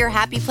to go to your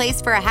happy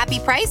place for a happy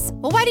price?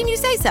 Well, why didn't you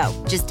say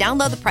so? Just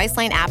download the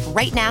Priceline app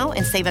right now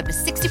and save up to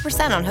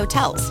 60% on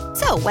hotels.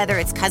 So whether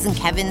it's Cousin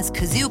Kevin's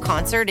Kazoo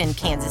Concert in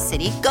Kansas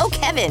City, go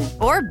Kevin,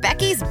 or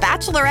Becky's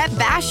Bachelorette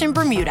Bash in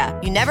Bermuda,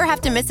 you never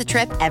have to miss a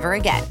trip ever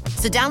again.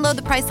 So download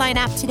the Priceline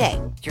app today.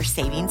 Your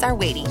savings are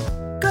waiting.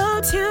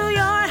 Go to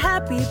your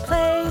happy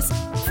place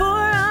for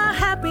a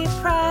happy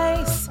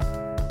price.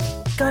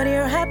 Go to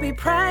your happy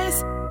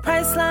price,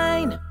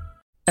 Priceline.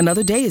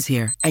 Another day is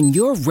here, and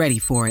you're ready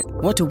for it.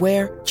 What to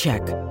wear?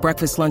 Check.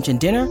 Breakfast, lunch, and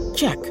dinner?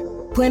 Check.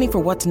 Planning for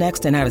what's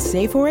next and how to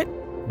save for it?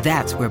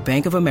 That's where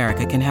Bank of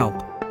America can help.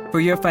 For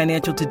your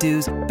financial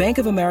to-dos, Bank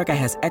of America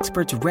has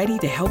experts ready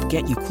to help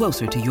get you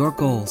closer to your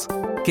goals.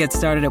 Get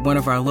started at one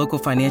of our local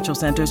financial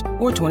centers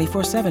or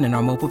 24/7 in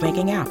our mobile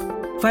banking app.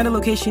 Find a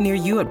location near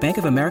you at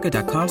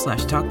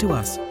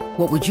bankofamerica.com/talktous.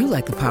 What would you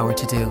like the power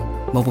to do?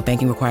 Mobile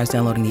banking requires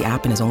downloading the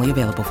app and is only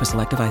available for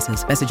select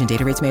devices. Message and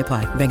data rates may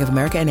apply. Bank of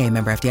America NA,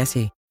 member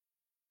FDIC.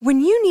 When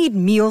you need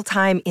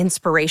mealtime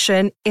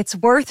inspiration, it's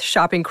worth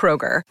shopping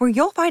Kroger, where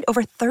you'll find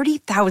over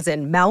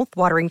 30,000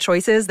 mouth-watering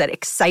choices that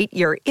excite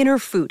your inner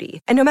foodie.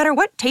 And no matter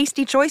what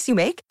tasty choice you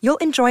make, you'll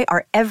enjoy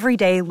our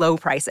everyday low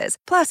prices,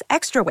 plus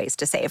extra ways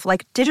to save,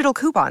 like digital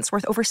coupons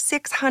worth over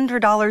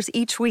 $600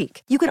 each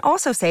week. You can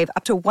also save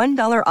up to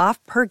 $1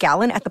 off per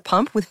gallon at the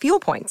pump with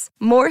fuel points.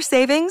 More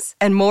savings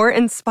and more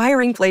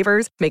inspiring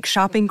flavors make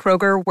shopping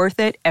Kroger worth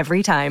it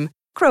every time.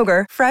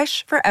 Kroger,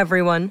 fresh for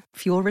everyone.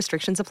 Fuel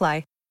restrictions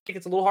apply. I think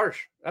it's a little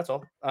harsh. That's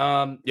all.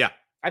 Yeah,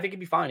 I think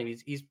he'd be fine.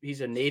 He's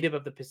a native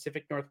of the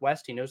Pacific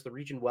Northwest. He knows the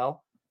region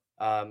well.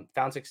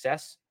 Found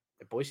success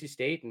at Boise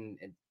State, and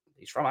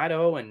he's from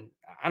Idaho. And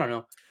I don't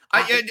know.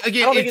 I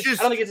don't think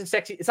it's a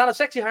sexy. It's not a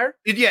sexy hire.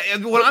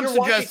 What I'm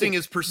suggesting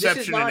is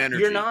perception and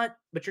energy. You're not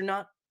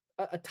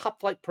a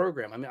top flight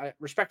program. I mean,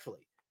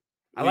 respectfully,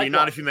 you're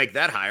not if you make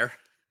that hire.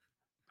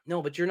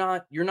 No, but you're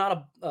not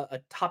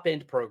a top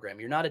end program.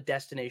 You're not a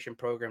destination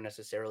program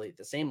necessarily at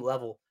the same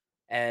level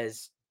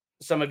as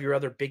some of your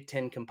other Big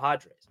Ten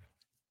compadres.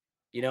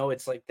 You know,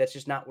 it's like that's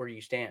just not where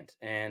you stand.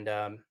 And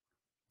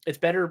it's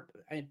better.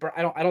 I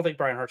don't think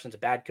Brian Harsin's a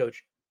bad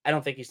coach. I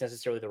don't think he's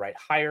necessarily the right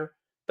hire,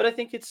 but I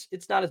think it's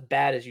not as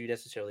bad as you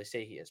necessarily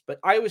say he is. But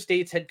Iowa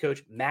State's head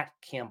coach, Matt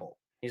Campbell,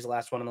 he's the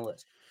last one on the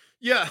list.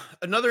 Yeah,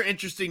 another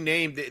interesting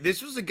name.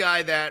 This was a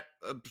guy that,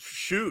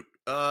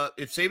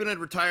 if Saban had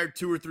retired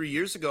 2 or 3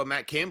 years ago,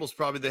 Matt Campbell's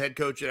probably the head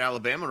coach at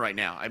Alabama right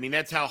now. I mean,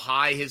 that's how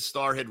high his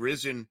star had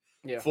risen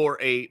for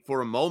a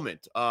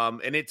moment.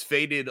 And it's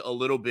faded a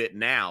little bit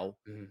now.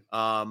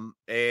 Mm-hmm.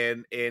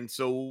 And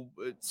so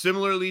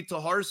similarly to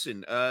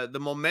Harsin, the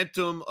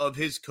momentum of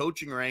his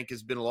coaching rank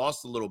has been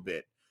lost a little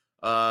bit.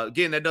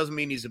 Again, that doesn't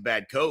mean he's a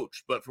bad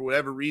coach, but for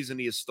whatever reason,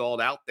 he has stalled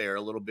out there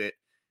a little bit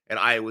at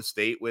Iowa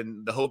State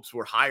when the hopes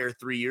were higher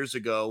 3 years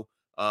ago,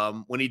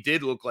 when he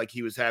did look like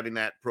he was having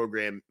that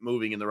program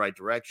moving in the right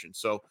direction.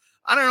 So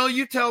I don't know.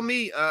 You tell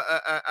me.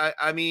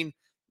 I mean,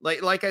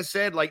 like I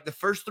said, like the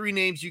first 3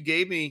 names you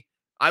gave me,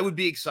 I would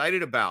be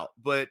excited about.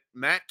 But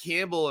Matt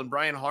Campbell and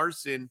Brian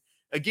Harsin,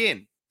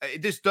 again,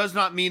 this does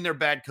not mean they're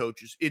bad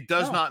coaches. It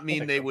does not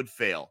mean they would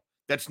fail.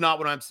 That's not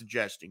what I'm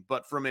suggesting.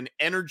 But from an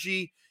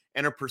energy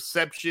and a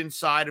perception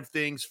side of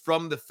things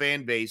from the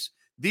fan base,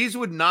 these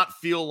would not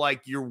feel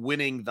like you're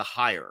winning the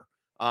hire.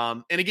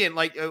 And again,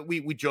 like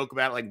we joke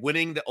about it, like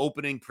winning the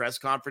opening press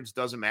conference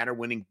doesn't matter.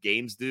 Winning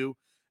games do.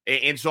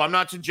 And so I'm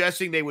not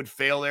suggesting they would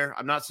fail there.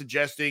 I'm not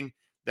suggesting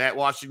that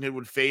Washington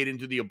would fade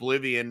into the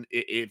oblivion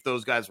if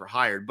those guys were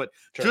hired. But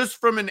just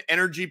from an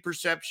energy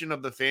perception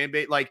of the fan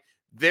base, like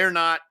they're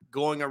not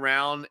going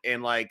around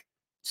and like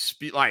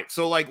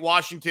so like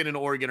Washington and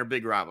Oregon are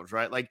big rivals,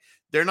 right? Like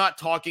they're not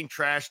talking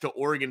trash to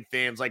Oregon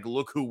fans like,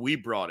 look who we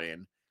brought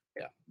in.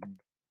 Yeah.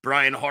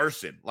 Brian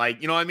Harsin.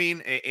 Like, you know what I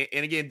mean?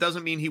 And again, it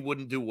doesn't mean he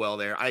wouldn't do well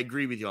there. I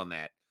agree with you on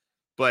that.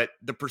 But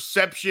the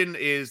perception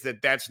is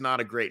that that's not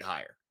a great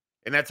hire.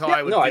 And that's how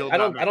I would feel. I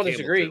don't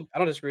disagree. Too. I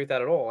don't disagree with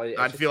that at all.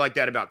 I'd feel like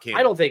that about Campbell.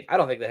 I don't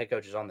think the head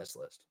coach is on this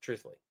list,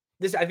 truthfully.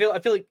 I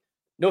feel like,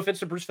 no offense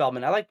to Bruce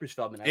Feldman. I like Bruce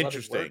Feldman. I love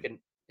his work, and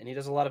he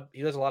does a lot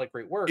of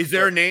great work. Is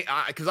there a name?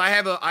 Because I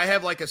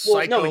have like a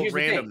psycho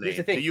random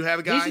name. Do you have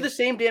a guy? These are the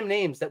same damn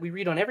names that we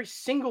read on every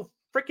single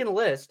freaking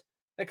list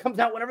that comes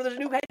out whenever there's a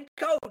new head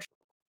coach.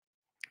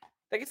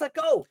 Like, it's like,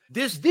 go.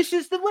 This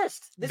is the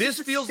list. This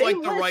feels like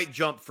the right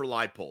jump for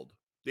Leipold.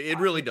 It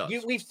really does.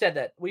 We've said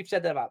that. We've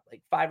said that about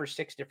like 5 or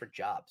 6 different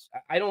jobs.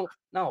 I don't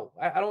know.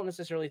 I don't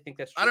necessarily think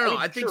that's true. I don't know.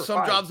 I think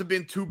some jobs have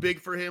been too big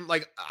for him.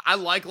 Like, I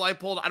like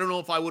Leipold. I don't know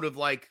if I would have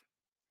like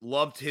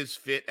loved his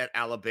fit at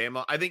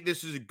Alabama. I think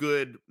this is a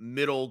good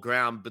middle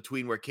ground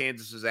between where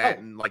Kansas is at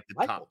and like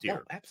the top tier.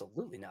 No,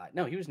 absolutely not.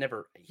 No, he was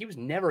never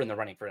in the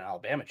running for an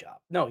Alabama job.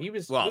 No, he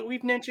was. Well,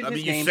 we've mentioned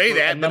his name. You say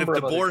that, but if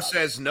DeBoer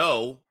says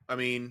no, I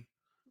mean,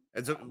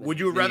 would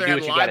you rather have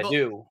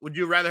Leipold? Would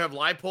you rather have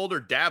Leipold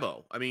or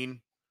Dabo? I mean.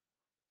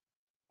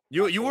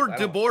 You were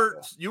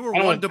DeBoer. You were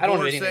one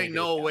DeBoer saying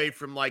no away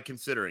from like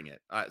considering it.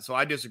 So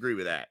I disagree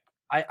with that.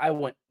 I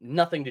want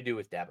nothing to do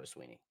with Dabo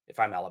Swinney if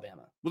I'm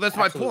Alabama. Well, that's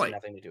my point.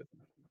 Nothing to do with him.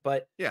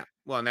 But yeah,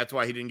 well, and that's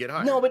why he didn't get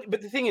hired. No, but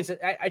the thing is,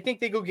 I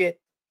think they go get.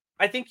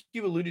 I think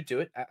you alluded to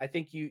it. I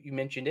think you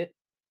mentioned it.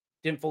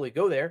 Didn't fully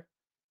go there,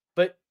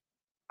 but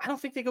I don't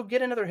think they go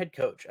get another head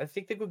coach. I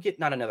think they go get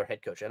not another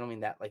head coach. I don't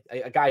mean that like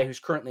a guy who's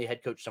currently a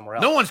head coach somewhere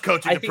else. No one's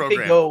coaching the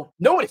program.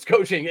 No one is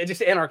coaching. It's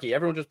just anarchy.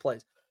 Everyone just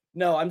plays.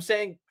 No, I'm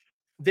saying.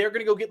 They're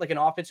going to go get like an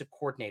offensive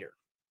coordinator,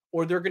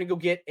 or they're going to go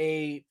get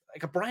a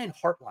Brian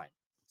Hartline,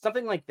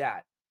 something like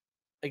that.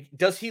 Like,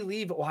 does he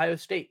leave Ohio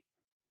State?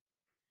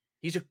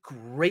 He's a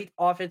great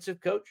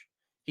offensive coach.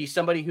 He's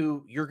somebody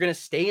who you're going to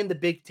stay in the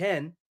Big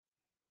Ten.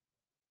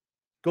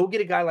 Go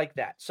get a guy like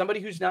that. Somebody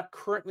who's not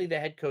currently the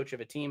head coach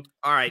of a team.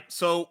 All right.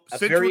 So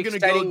since we're going to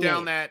go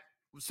down that,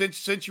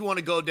 since you want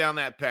to go down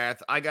that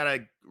path, I got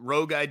a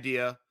rogue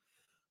idea.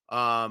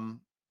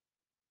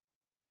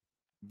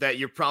 That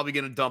you're probably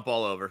going to dump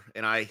all over.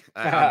 And I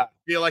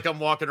feel like I'm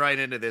walking right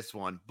into this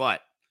one.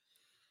 But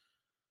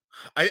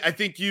I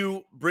think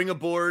you bring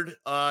aboard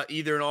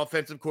either an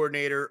offensive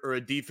coordinator or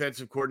a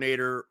defensive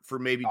coordinator for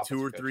maybe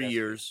 2 or 3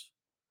 years.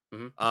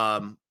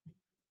 Mm-hmm.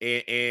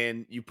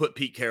 And you put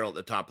Pete Carroll at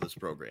the top of this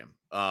program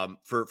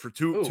for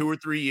two or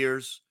 3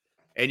 years.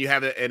 And you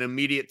have an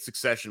immediate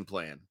succession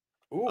plan.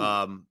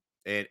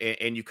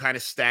 And you kind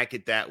of stack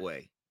it that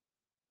way.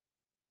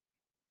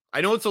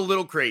 I know it's a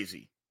little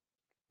crazy.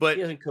 But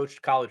he hasn't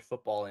coached college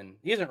football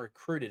he hasn't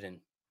recruited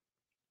in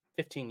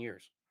 15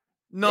 years.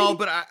 No, maybe.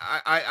 But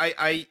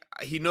I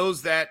he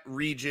knows that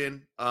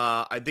region.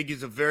 I think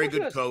he's a very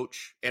good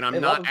coach, and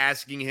I'm not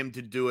asking him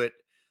to do it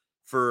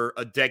for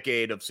a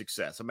decade of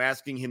success. I'm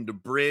asking him to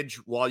bridge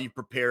while you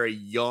prepare a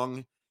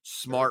young,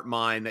 smart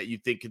mind that you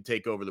think can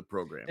take over the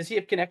program. Does he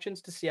have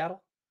connections to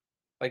Seattle?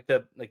 Like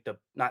the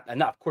not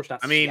of course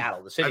not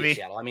Seattle, the city of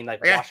Seattle. I mean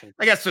like Washington.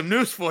 I got some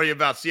news for you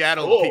about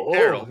Seattle and Pete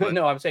Carroll. But...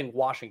 No, I'm saying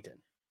Washington.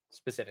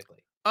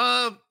 Specifically,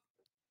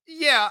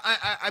 yeah.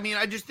 I mean,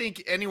 I just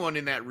think anyone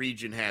in that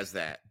region has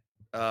that.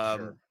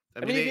 Sure. I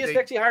mean, if he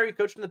expects he hire you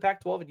coached in the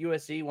Pac-12 at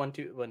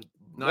USC,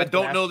 I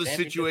don't know the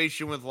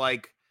situation with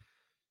like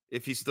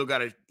if he's still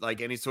got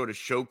any sort of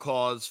show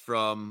cause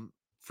from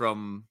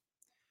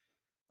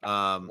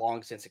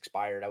long since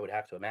expired. I would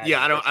have to imagine.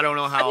 Yeah, I don't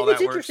know how all that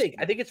works. Interesting.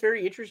 I think it's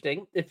very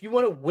interesting if you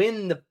want to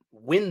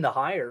win the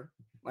hire,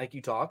 like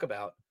you talk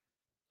about.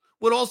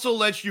 What also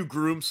lets you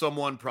groom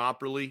someone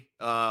properly.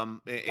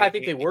 I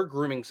think they were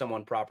grooming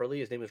someone properly.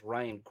 His name was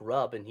Ryan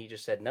Grubb, and he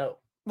just said no.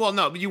 Well,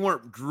 no, but you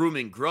weren't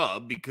grooming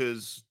Grubb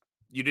because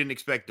you didn't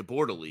expect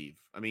DeBoer to leave.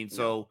 I mean,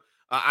 so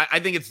I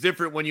think it's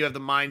different when you have the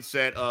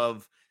mindset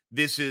of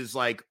this is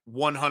like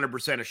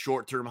 100% a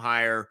short-term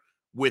hire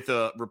with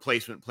a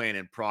replacement plan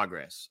in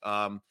progress.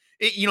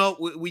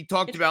 We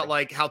talked about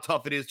like how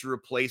tough it is to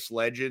replace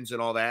legends and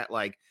all that.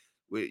 Like,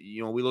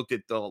 we looked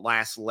at the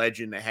last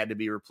legend that had to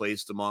be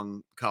replaced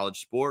among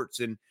college sports.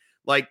 And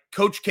like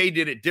Coach K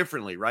did it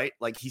differently, right?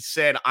 Like he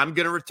said, I'm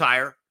going to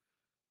retire.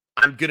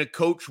 I'm going to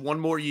coach one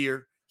more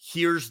year.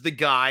 Here's the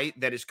guy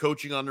that is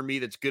coaching under me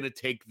that's going to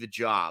take the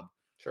job.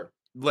 Sure.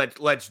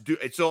 Let's do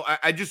it. So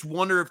I just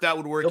wonder if that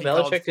would work.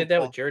 Bill Belichick did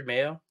that with Jared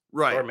Mayo.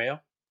 Right. Or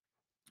Mayo.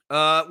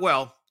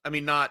 Well, I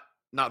mean, not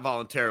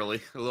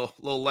voluntarily, a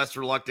little less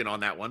reluctant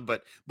on that one,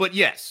 but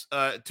yes,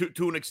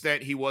 to an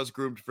extent, he was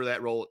groomed for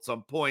that role at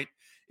some point.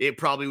 It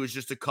probably was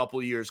just a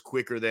couple years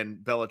quicker than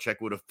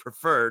Belichick would have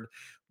preferred.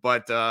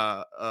 But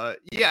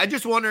I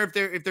just wonder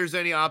if there's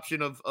any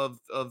option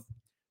of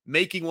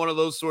making one of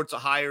those sorts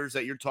of hires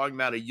that you're talking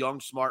about, a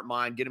young, smart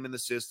mind, get him in the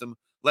system,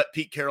 let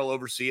Pete Carroll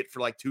oversee it for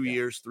like 2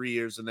 years, 3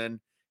 years, and then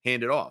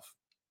hand it off.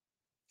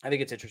 I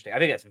think it's interesting. I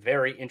think that's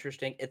very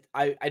interesting.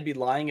 I'd be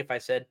lying if I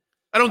said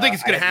I don't think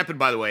it's going to happen,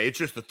 by the way. It's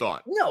just a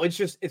thought. No, it's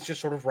just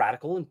sort of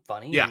radical and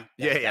funny. Yeah, and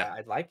yeah.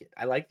 I like it.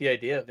 I like the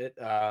idea of it.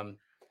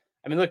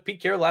 I mean, look,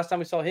 Pete Carroll, last time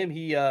we saw him,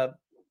 he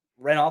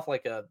ran off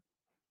like a,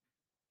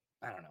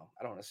 I don't know.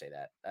 I don't want to say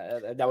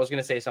that. I was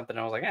going to say something.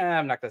 And I was like,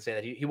 I'm not going to say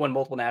that. He won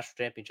multiple national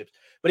championships,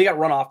 but he got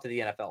run off to the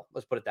NFL.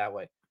 Let's put it that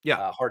way.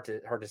 Yeah. Hard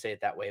to say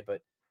it that way,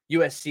 but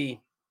USC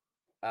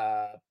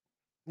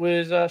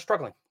was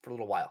struggling for a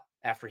little while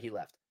after he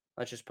left.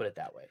 Let's just put it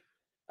that way.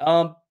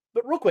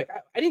 But real quick,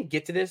 I didn't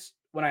get to this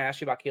when I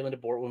asked you about Kalen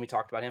DeBoer when we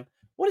talked about him.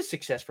 What is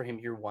success for him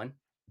year one?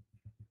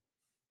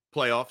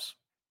 Playoffs.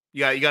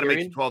 Yeah, you got to make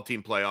the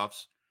 12-team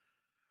playoffs.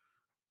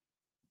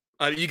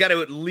 You got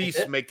to at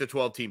least make the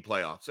 12-team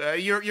playoffs.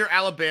 You're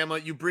Alabama.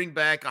 You bring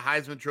back a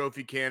Heisman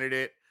Trophy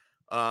candidate.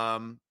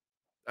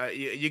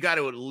 You got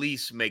to at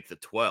least make the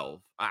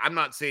 12. I'm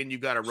not saying you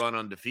got to run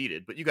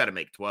undefeated, but you got to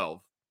make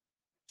 12.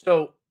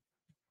 So,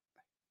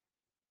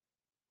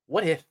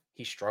 what if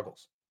he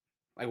struggles?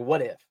 Like,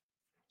 what if?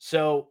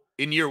 So,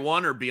 in year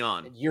one or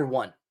beyond? Year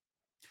one.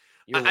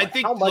 I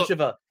think how much of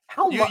a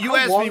how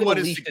long of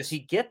a leash does he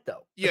get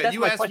though? Yeah,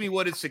 you asked me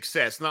what is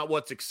success, not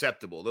what's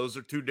acceptable. Those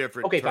are two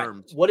different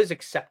terms. Fine. What is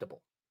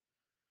acceptable?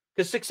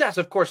 Because success,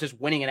 of course, is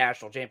winning a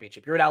national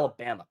championship. You're at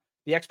Alabama.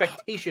 The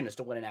expectation is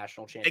to win a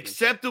national championship.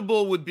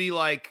 Acceptable would be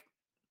like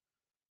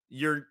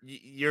you're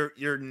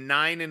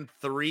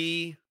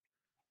 9-3.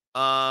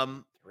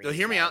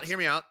 Hear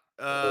me out.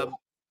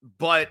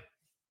 But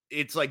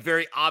it's like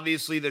very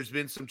obviously there's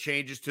been some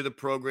changes to the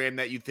program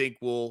that you think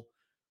will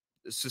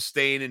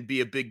sustain and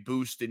be a big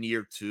boost in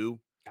year two.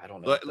 I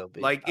don't know.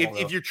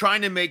 If you're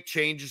trying to make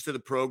changes to the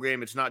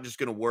program, it's not just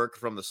going to work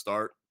from the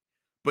start,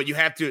 but you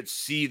have to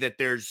see that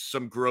there's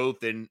some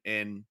growth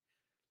and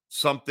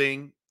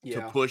something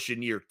to push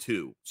in year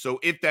two. So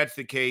if that's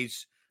the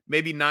case,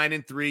 maybe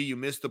 9-3, you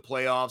miss the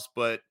playoffs,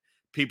 but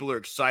people are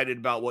excited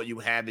about what you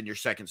have in your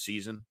second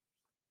season.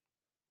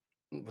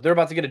 They're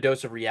about to get a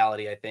dose of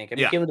reality, I think. I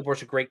mean, Kalen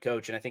DeBoer's a great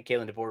coach, and I think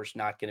Kalen DeBoer's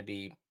not going to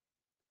be.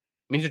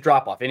 I mean, he's a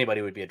drop off.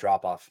 Anybody would be a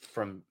drop off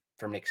from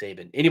Nick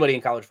Saban. Anybody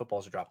in college football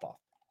is a drop off.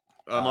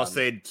 Unless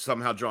they'd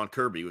somehow drawn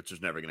Kirby, which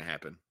is never going to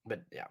happen.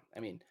 But yeah, I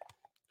mean,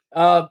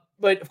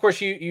 but of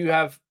course you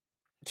have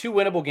 2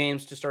 winnable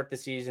games to start the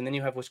season. Then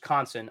you have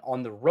Wisconsin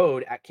on the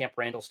road at Camp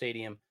Randall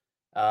Stadium.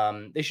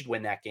 They should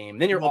win that game.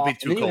 Then you're off. Be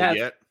too cold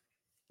yet.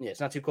 Yeah,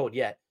 it's not too cold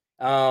yet.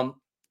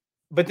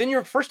 But then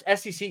your first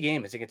SEC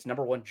game is against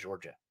number 1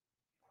 Georgia.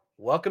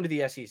 Welcome to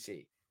the SEC.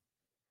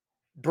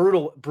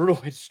 Brutal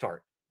way to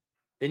start.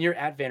 Then you're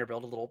at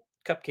Vanderbilt, a little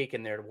cupcake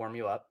in there to warm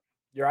you up.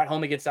 You're at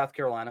home against South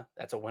Carolina.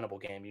 That's a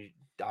winnable game. You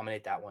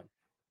dominate that one.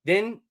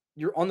 Then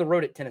you're on the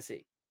road at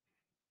Tennessee.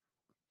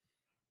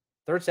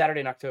 3rd Saturday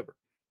in October.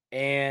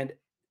 And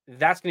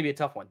that's going to be a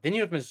tough one. Then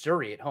you have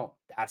Missouri at home.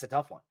 That's a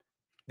tough one.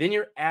 Then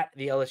you're at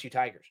the LSU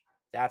Tigers.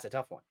 That's a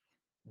tough one.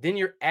 Then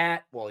you're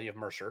at, you have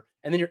Mercer.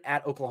 And then you're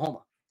at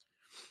Oklahoma.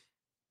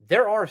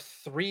 There are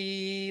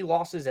 3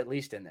 losses at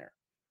least in there.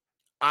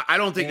 I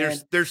don't think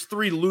there's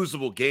 3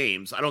 losable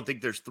games. I don't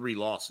think there's 3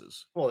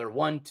 losses. Well, there are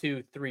 1,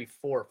 2, 3,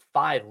 4,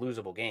 5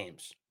 losable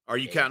games. Are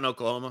you counting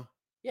Oklahoma?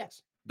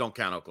 Yes. Don't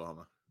count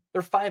Oklahoma.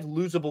 There are 5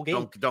 losable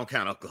games. Don't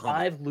count Oklahoma.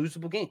 5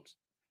 losable games.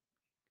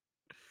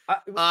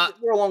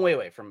 We're a long way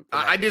away from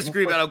I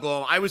disagree about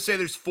Oklahoma. I would say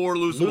there's 4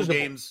 losable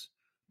games.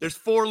 There's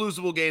 4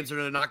 losable games, and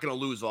they're not going to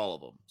lose all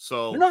of them.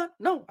 So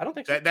no, I don't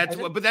think so.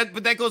 But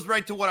that goes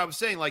right to what I was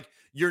saying. Like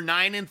you're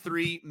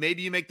 9-3.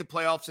 Maybe you make the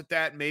playoffs at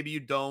that. Maybe you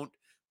don't.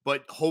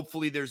 But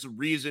hopefully there's a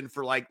reason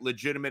for like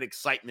legitimate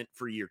excitement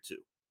for year 2.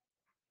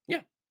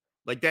 Yeah.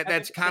 Like that.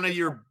 That's kind of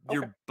your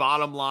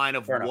bottom line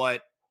of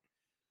what.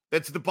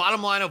 That's the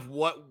bottom line of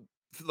what.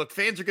 Look,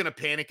 fans are going to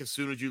panic as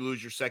soon as you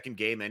lose your second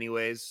game,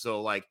 anyways.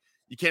 So like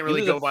you can't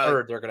really go by.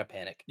 Third, they're going to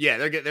panic. Yeah,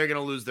 they're going to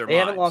lose their. They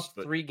haven't lost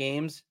 3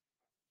 games,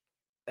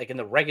 like in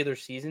the regular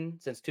season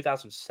since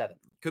 2007.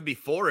 Could be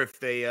 4 if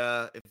they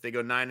go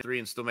 9-3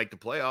 and still make the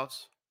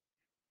playoffs.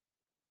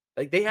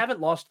 Like they haven't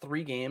lost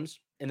 3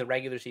 games in the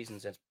regular season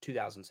since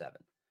 2007.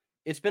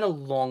 It's been a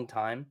long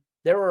time.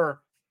 There's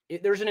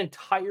an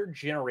entire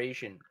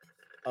generation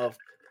of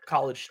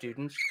college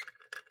students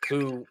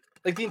who,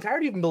 like the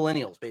entirety of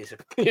millennials,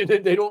 basically,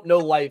 they don't know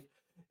life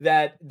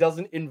that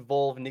doesn't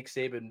involve Nick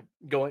Saban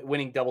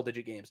winning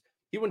double-digit games.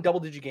 He won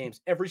double-digit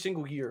games every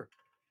single year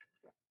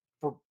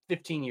for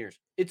 15 years.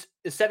 It's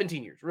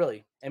 17 years,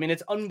 really. I mean,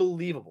 it's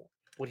unbelievable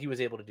what he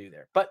was able to do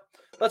there. But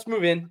let's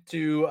move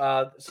into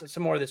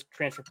some more of this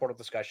transfer portal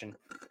discussion.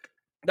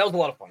 That was a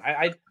lot of fun.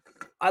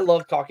 I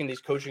love talking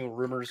these coaching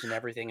rumors and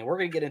everything, and we're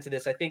going to get into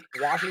this. I think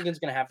Washington's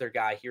going to have their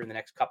guy here in the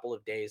next couple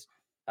of days,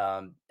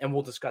 and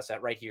we'll discuss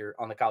that right here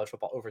on the College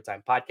Football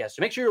Overtime podcast.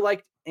 So make sure you're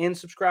liked and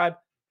subscribe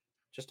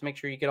just to make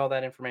sure you get all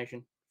that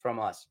information from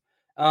us.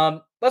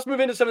 Let's move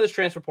into some of this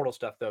transfer portal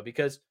stuff, though,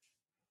 because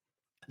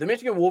the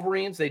Michigan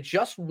Wolverines, they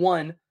just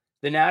won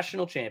the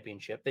national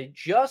championship. They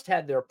just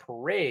had their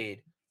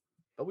parade,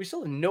 but we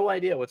still have no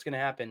idea what's going to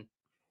happen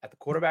at the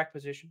quarterback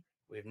position.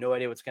 We have no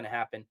idea what's going to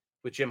happen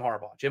with Jim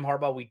Harbaugh. Jim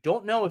Harbaugh, we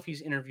don't know if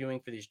he's interviewing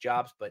for these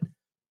jobs, but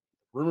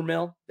rumor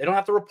mill, they don't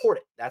have to report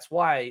it. That's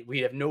why we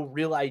have no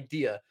real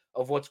idea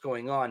of what's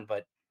going on,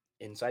 but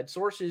inside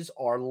sources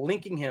are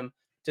linking him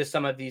to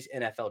some of these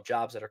NFL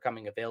jobs that are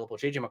coming available.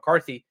 JJ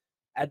McCarthy,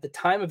 at the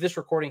time of this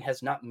recording,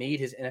 has not made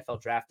his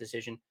NFL draft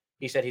decision.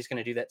 He said he's going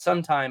to do that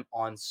sometime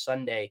on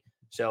Sunday.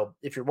 So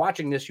if you're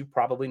watching this, you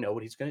probably know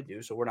what he's going to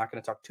do. So we're not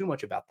going to talk too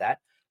much about that.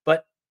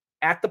 But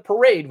at the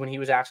parade, when he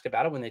was asked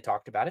about it, when they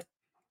talked about it,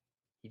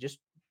 he just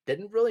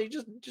didn't really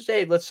just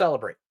say, let's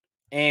celebrate.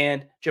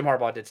 And Jim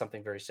Harbaugh did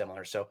something very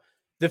similar. So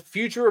the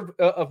future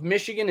of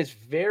Michigan is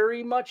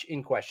very much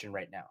in question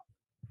right now.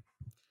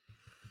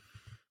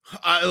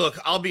 Look,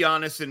 I'll be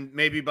honest, and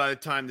maybe by the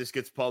time this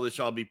gets published,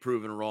 I'll be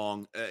proven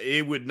wrong.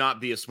 It would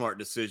not be a smart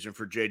decision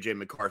for J.J.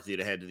 McCarthy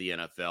to head to the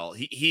NFL.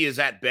 He is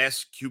at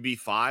best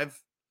QB5,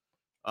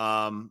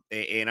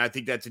 and I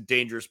think that's a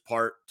dangerous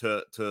part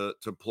to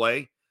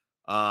play.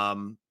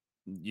 I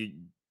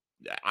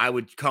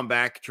would come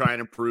back, try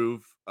and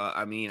improve.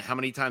 I mean, how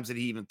many times did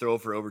he even throw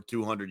for over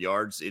 200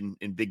 yards in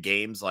big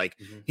games? Like,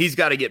 he's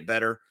got to get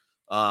better.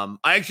 I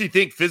actually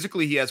think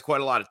physically he has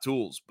quite a lot of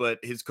tools, but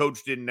his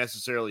coach didn't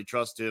necessarily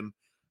trust him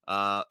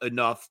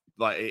enough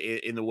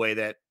in the way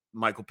that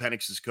Michael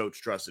Penix's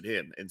coach trusted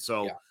him. And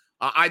so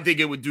I think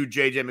it would do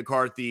J.J.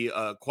 McCarthy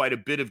quite a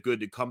bit of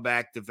good to come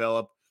back,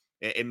 develop,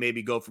 and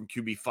maybe go from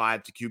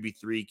QB5 to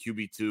QB3,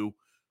 QB2,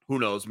 who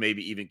knows,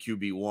 maybe even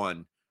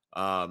QB1.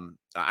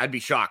 I'd be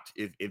shocked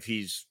if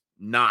he's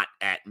not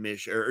at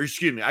Michigan, or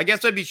excuse me, I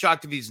guess I'd be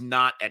shocked if he's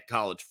not at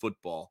college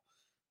football.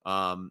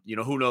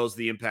 Who knows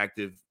the impact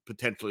of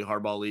potentially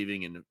Harbaugh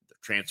leaving and the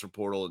transfer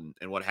portal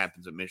and what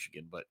happens at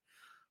Michigan. But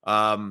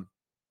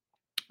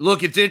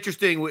look, it's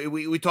interesting.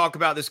 We talk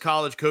about this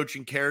college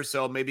coaching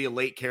carousel, maybe a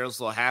late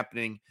carousel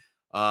happening.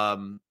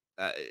 Do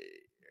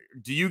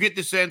you get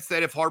the sense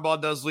that if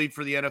Harbaugh does leave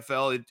for the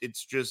NFL,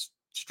 it's just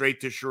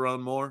straight to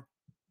Sharon Moore?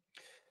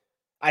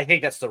 I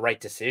think that's the right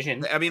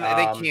decision. I mean,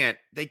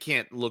 they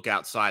can't look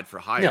outside for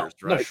hires,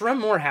 right? No, Sharon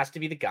Moore has to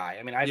be the guy.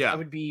 I mean, I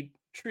would be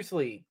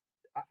truthfully,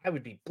 I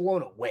would be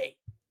blown away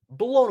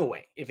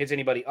if it's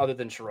anybody other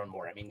than Sharon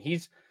Moore. I mean,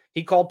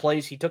 he called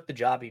plays, he took the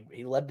job,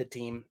 he led the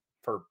team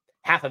for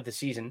half of the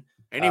season,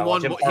 and he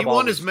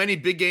won as many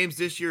big games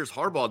this year as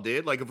Harbaugh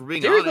did. Like, if we're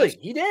being honest,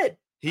 he did.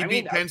 He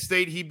beat Penn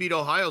State, he beat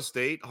Ohio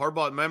State.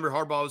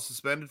 Harbaugh was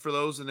suspended for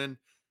those, and then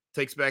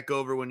takes back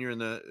over when you're in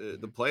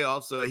the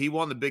playoffs. So he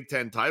won the Big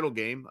Ten title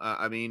game.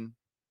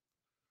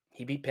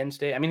 He beat Penn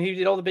State. I mean, he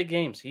did all the big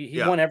games.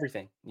 He won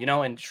everything,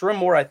 and Sharon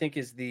Moore, I think,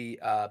 is the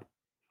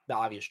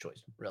obvious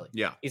choice, really.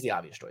 Yeah. He's the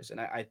obvious choice. And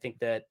I think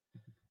that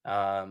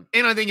and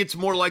I think it's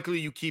more likely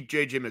you keep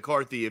J.J.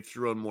 McCarthy if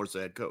Sharon Moore's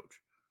the head coach.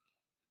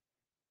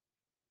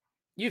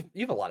 You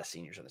have a lot of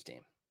seniors on this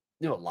team.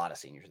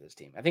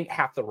 I think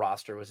half the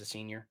roster was a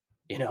senior,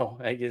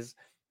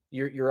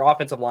 your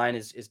offensive line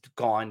is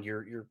gone.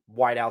 Your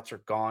wideouts are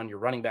gone. Your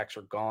running backs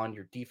are gone.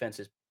 Your defense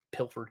is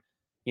pilfered,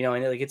 and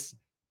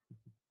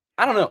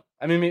I don't know.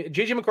 I mean,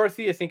 JJ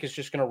McCarthy, I think, is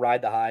just going to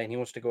ride the high, and he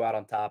wants to go out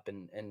on top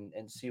and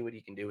see what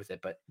he can do with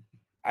it. But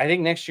I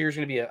think next year is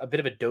going to be a bit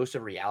of a dose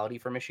of reality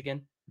for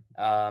Michigan.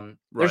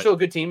 They're still a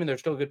good team, and they're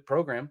still a good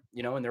program,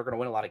 and they're going to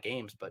win a lot of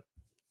games. But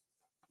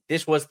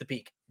this was the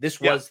peak.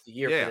 This was the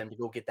year for them to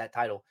go get that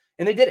title,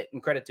 and they did it.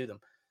 And credit to them.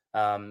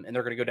 And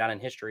they're going to go down in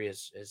history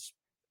as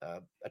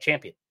a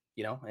champion,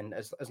 and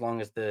as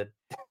long as the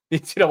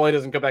NCAA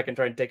doesn't come back and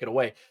try and take it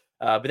away.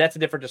 But that's a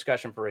different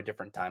discussion for a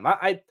different time.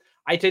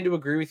 I tend to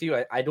agree with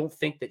you. I don't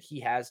think that he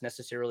has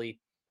necessarily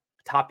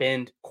top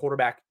end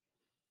quarterback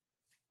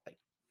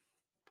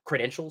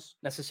credentials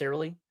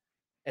necessarily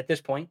at this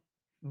point,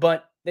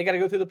 but they got to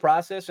go through the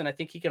process. And I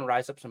think he can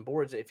rise up some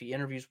boards if he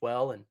interviews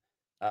well and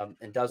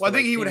does. Well, I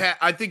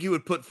think he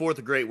would put forth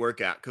a great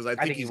workout because I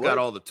think he's got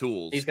all the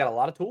tools. He's got a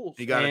lot of tools.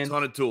 He got a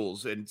ton of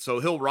tools, and so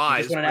he'll rise.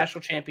 He just won a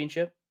national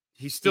championship.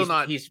 He's still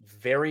not. He's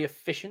very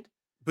efficient.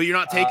 But you're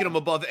not taking him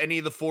above any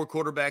of the four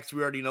quarterbacks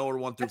we already know are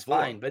 1 through 4.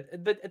 Fine, but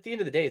at the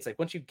end of the day, it's like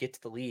once you get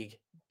to the league,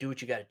 do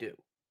what you got to do.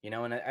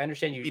 And I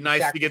understand you. It'd be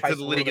nice to get to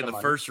the league in the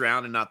first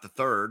round and not the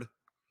third.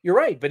 You're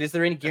right, but is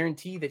there any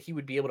guarantee that he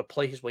would be able to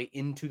play his way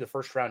into the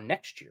first round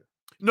next year?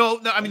 No.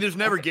 I mean, there's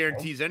never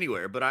guarantees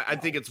anywhere, but I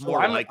think it's more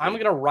likely. I'm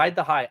going to ride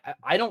the high.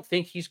 I don't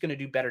think he's going to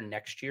do better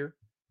next year.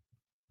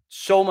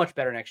 So much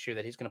better next year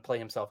that he's going to play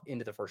himself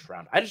into the first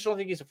round. I just don't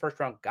think he's a first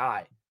round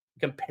guy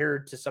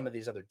compared to some of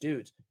these other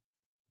dudes.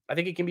 I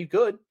think he can be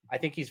good. I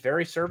think he's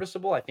very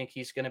serviceable. I think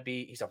he's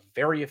a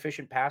very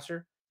efficient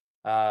passer.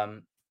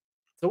 So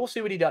we'll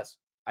see what he does.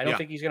 I don't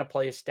think he's going to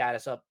play his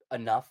status up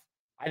enough.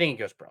 I think he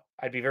goes pro.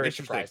 I'd be very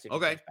surprised if he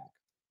comes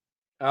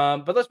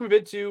back. But let's move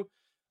into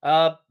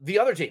the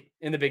other team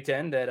in the Big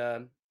Ten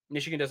that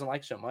Michigan doesn't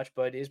like so much,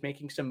 but is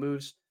making some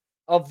moves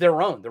of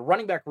their own. The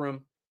running back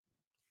room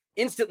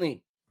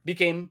instantly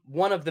became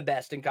one of the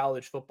best in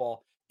college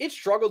football it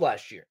struggled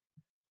last year.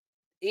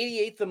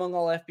 88th among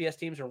all FBS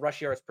teams in rush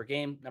yards per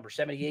game, number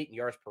 78 in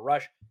yards per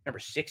rush, number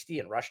 60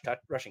 in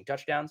rushing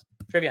touchdowns.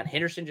 Trevion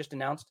Henderson just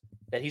announced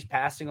that he's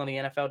passing on the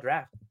NFL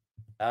draft.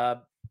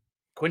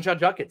 Quinshon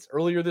Judkins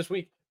earlier this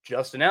week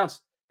just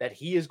announced that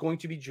he is going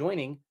to be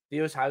joining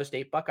the Ohio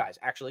State Buckeyes.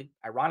 Actually,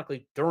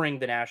 ironically, during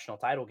the national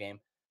title game,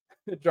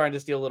 trying to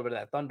steal a little bit of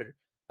that thunder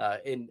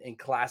in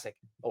classic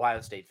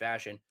Ohio State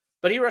fashion.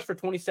 But he rushed for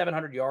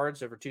 2,700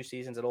 yards over 2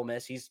 seasons at Ole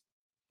Miss. He's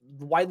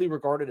widely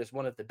regarded as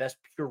one of the best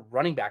pure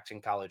running backs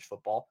in college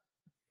football.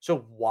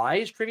 So why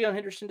is Trevion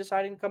Henderson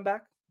deciding to come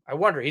back? I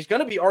wonder. He's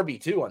going to be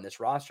RB2 on this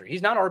roster.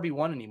 He's not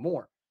RB1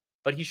 anymore,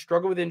 but he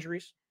struggled with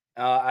injuries.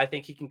 I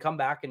think he can come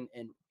back, and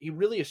he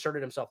really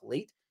asserted himself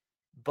late.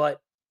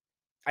 But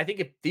I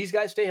think if these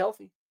guys stay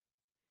healthy,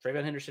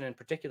 Trevion Henderson in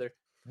particular,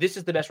 this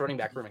is the best running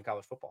back room in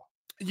college football.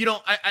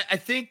 I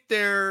think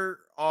there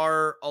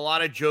are a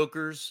lot of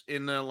jokers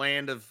in the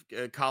land of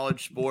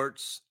college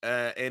sports,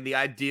 and the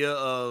idea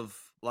of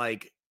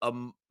like a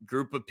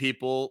group of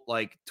people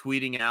like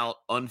tweeting out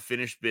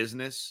unfinished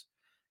business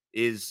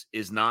is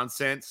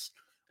nonsense.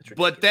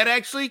 But that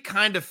actually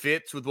kind of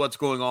fits with what's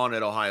going on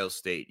at Ohio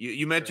State.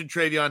 You mentioned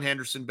Trevion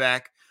Henderson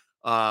back.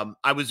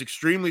 I was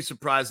extremely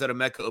surprised that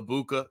Emeka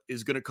Egbuka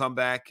is going to come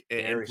back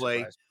and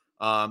play.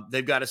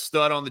 They've got a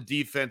stud on the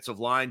defensive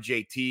line,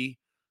 JT,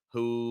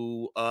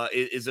 who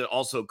is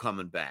also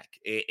coming back.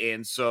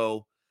 And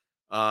so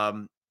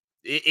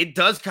it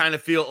does kind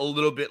of feel a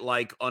little bit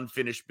like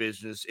unfinished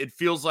business. It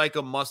feels like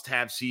a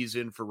must-have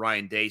season for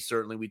Ryan Day.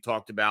 Certainly, we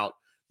talked about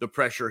the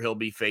pressure he'll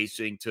be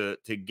facing to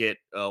get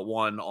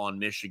one on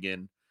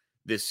Michigan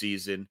this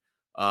season.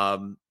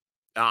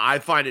 I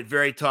find it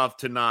very tough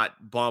to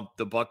not bump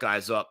the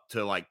Buckeyes up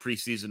to like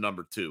preseason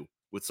number 2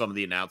 with some of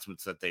the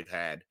announcements that they've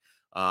had.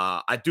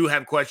 I do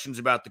have questions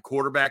about the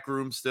quarterback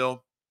room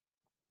still.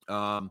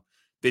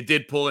 They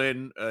did pull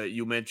in,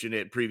 you mentioned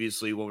it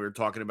previously when we were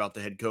talking about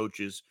the head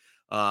coaches.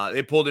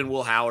 They pulled in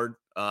Will Howard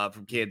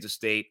from Kansas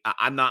State.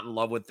 I'm not in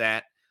love with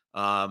that.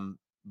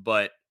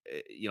 But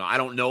I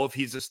don't know if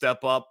he's a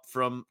step up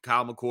from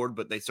Kyle McCord,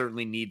 but they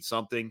certainly need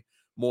something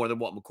more than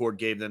what McCord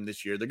gave them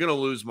this year. They're going to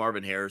lose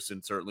Marvin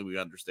Harrison. Certainly, we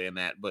understand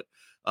that. But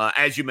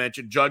as you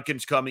mentioned,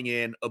 Judkins coming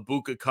in,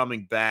 Egbuka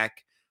coming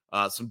back,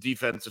 some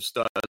defensive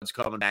studs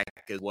coming back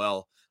as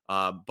well.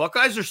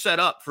 Buckeyes are set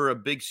up for a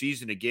big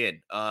season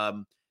again,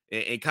 and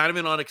kind of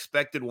an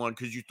unexpected one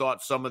because you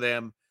thought some of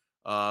them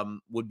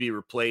would be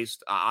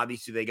replaced.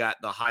 Obviously, they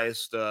got the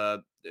highest,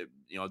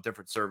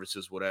 different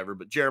services, whatever.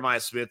 But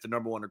Jeremiah Smith, the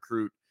number 1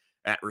 recruit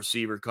at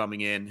receiver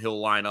coming in,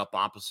 he'll line up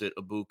opposite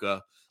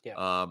Egbuka.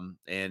 Yeah.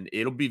 And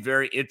it'll be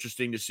very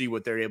interesting to see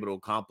what they're able to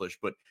accomplish.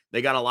 But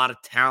they got a lot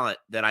of talent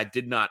that I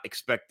did not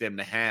expect them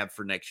to have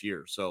for next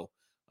year. So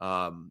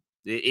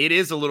it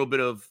is a little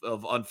bit of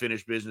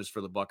unfinished business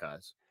for the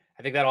Buckeyes.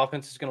 I think that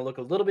offense is going to look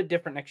a little bit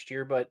different next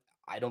year, but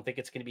I don't think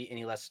it's going to be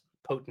any less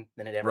potent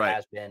than it ever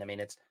has been. I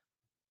mean,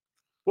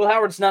 Will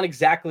Howard's not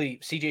exactly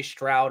C.J.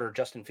 Stroud or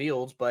Justin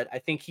Fields, but I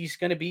think he's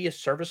going to be a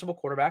serviceable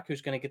quarterback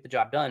who's going to get the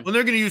job done. Well,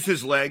 they're going to use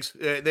his legs.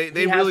 They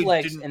really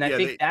legs, didn't, and I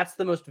think that's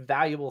the most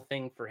valuable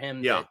thing for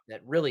him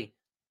that really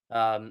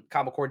Kyle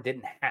McCord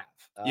didn't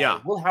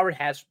have. Will Howard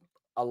has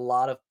a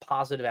lot of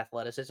positive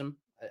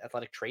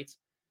athletic traits.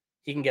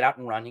 He can get out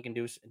and run. He can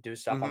do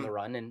stuff on the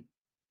run, and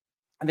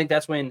I think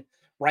that's when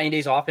Ryan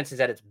Day's offense is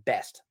at its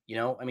best.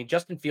 I mean,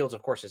 Justin Fields,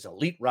 of course, is an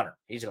elite runner.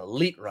 He's an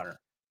elite runner,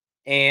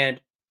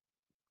 and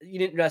you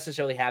didn't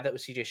necessarily have that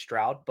with C.J.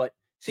 Stroud, but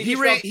he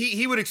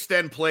would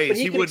extend plays. But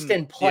he would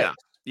extend plays.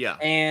 Yeah.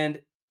 And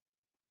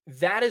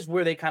that is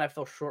where they kind of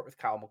fell short with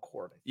Kyle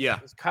McCord. Yeah.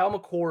 Kyle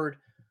McCord,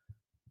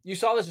 you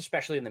saw this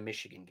especially in the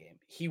Michigan game.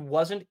 He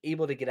wasn't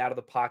able to get out of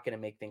the pocket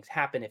and make things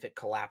happen if it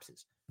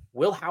collapses.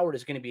 Will Howard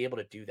is going to be able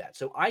to do that.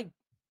 So I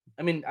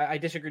I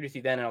disagreed with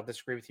you then, and I'll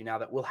disagree with you now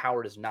that Will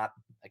Howard is not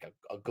like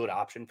a good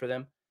option for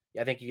them.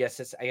 I think I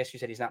guess you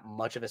said he's not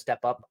much of a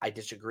step up. I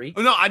disagree.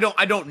 No, I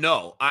don't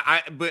know.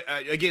 But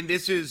again,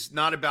 this is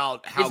not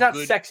about how it's not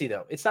good. Sexy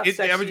though. It's not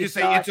sexy. I would just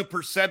say it's a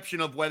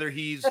perception of whether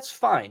he's. That's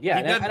fine. Yeah,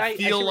 he doesn't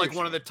feel like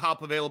one of the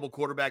top available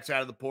quarterbacks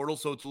out of the portal,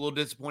 so it's a little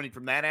disappointing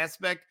from that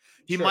aspect.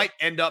 He might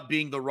end up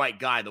being the right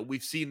guy, though.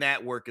 We've seen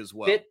that work as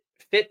well.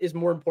 Fit is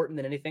more important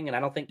than anything, and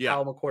I don't think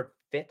Kyle McCord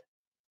fit.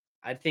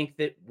 I think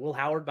that Will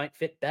Howard might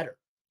fit better.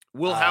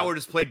 Will Howard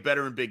has played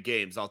better in big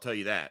games. I'll tell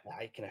you that.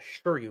 I can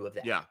assure you of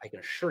that. Yeah, I can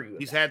assure you.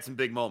 He's had some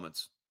big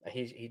moments.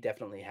 He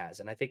definitely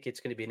has, and I think it's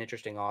going to be an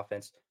interesting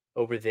offense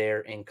over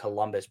there in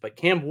Columbus. But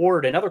Cam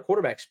Ward, another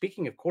quarterback.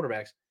 Speaking of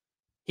quarterbacks,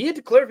 he had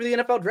declared for the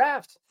NFL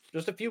draft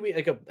just a few weeks,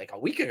 like a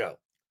week ago,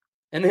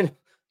 and then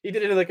he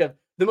did it in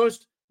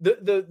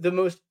the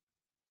most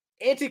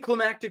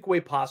anticlimactic way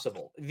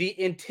possible.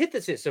 The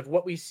antithesis of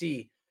what we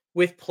see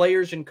with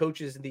players and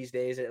coaches these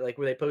days, like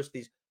where they post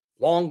these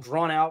long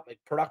drawn out, like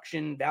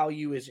production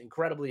value is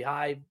incredibly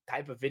high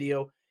type of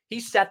video. He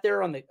sat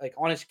there on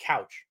his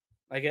couch.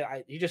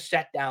 He just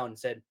sat down and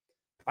said,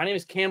 "My name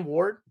is Cam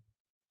Ward.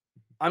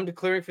 I'm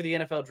declaring for the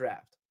NFL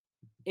draft,"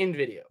 in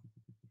video.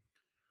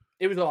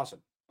 It was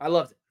awesome. I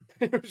loved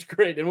it. It was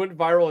great. It went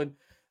viral. And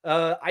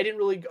I didn't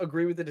really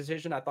agree with the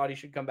decision. I thought he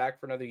should come back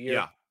for another year.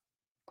 Yeah.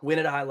 Win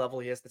at a high level.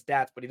 He has the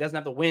stats, but he doesn't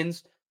have the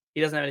wins.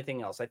 He doesn't have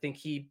anything else. I think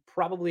he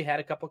probably had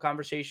a couple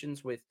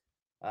conversations with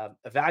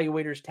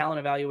evaluators,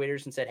 talent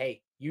evaluators, and said,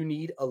 hey, you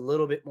need a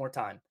little bit more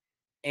time.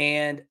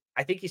 And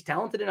I think he's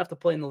talented enough to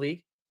play in the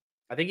league.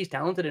 I think he's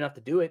talented enough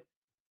to do it.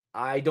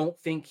 I don't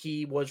think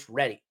he was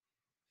ready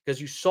because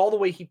you saw the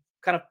way he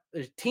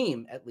his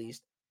team at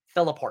least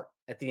fell apart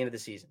at the end of the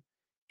season.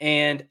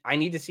 And I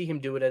need to see him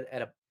do it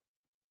at a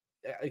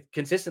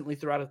consistently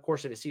throughout the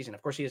course of his season.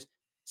 Of course, he has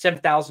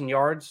 7,000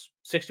 yards,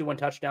 61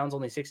 touchdowns,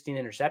 only 16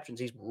 interceptions.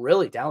 He's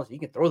really talented. He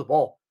can throw the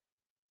ball.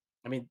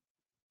 I mean,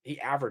 he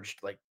averaged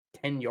like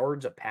 10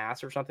 yards a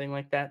pass or something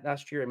like that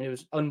last year. I mean, it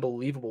was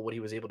unbelievable what he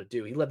was able to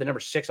do. He led the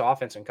number 6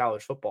 offense in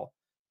college football,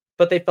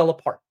 but they fell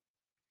apart.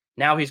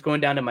 Now he's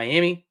going down to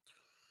Miami.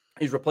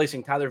 He's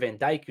replacing Tyler Van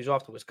Dyke, who's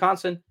off to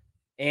Wisconsin.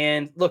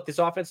 And look, this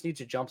offense needs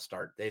a jump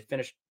start. They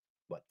finished,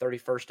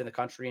 31st in the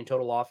country in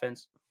total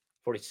offense,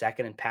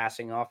 42nd in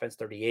passing offense,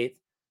 38th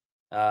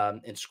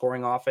in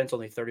scoring offense,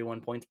 only 31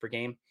 points per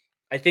game.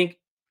 I think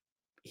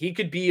he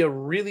could be a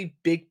really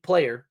big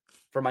player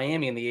for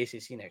Miami in the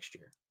ACC next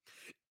year.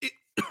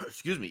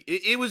 Excuse me.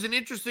 It was an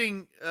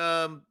interesting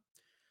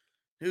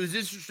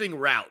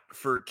route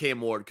for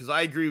Cam Ward because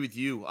I agree with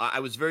you. I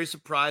was very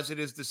surprised at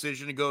his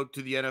decision to go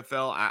to the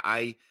NFL.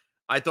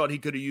 I thought he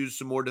could have used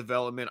some more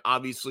development.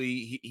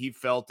 Obviously, he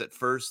felt at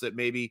first that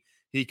maybe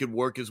he could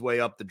work his way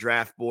up the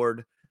draft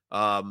board,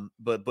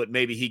 but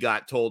maybe he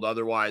got told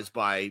otherwise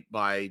by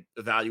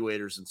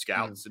evaluators and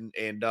scouts. And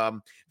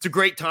it's a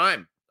great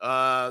time.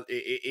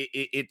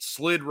 It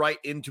slid right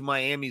into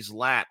Miami's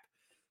lap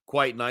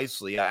quite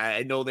nicely.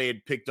 I know they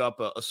had picked up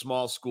a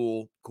small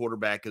school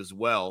quarterback as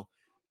well.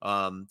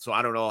 So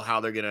I don't know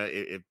how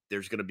if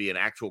there's going to be an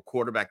actual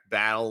quarterback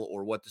battle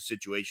or what the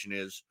situation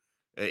is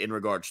in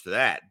regards to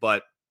that.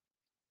 But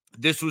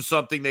this was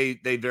something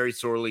they very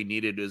sorely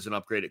needed as an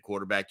upgraded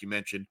quarterback. You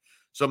mentioned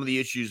some of the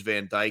issues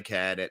Van Dyke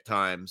had at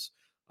times.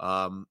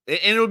 And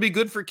it'll be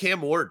good for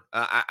Cam Ward,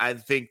 I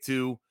think,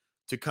 to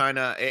kind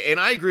of, and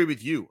I agree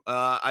with you.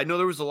 I know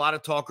there was a lot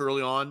of talk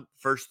early on,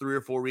 first 3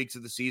 or 4 weeks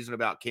of the season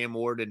about Cam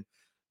Ward and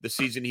the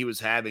season he was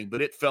having,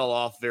 but it fell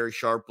off very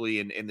sharply,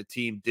 and the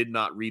team did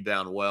not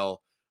rebound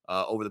well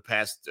over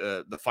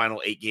the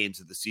final 8 games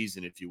of the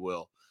season, if you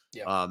will.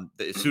 Yeah.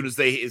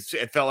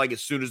 It felt like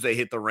as soon as they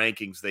hit the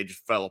rankings, they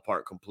just fell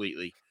apart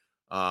completely.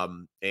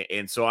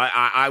 And so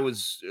I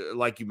was,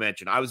 like you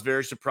mentioned, I was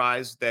very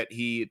surprised that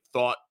he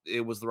thought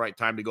it was the right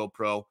time to go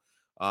pro.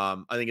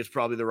 I think it's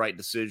probably the right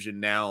decision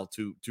now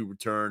to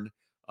return,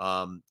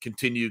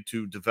 continue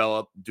to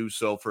develop, do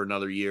so for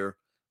another year.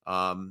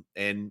 And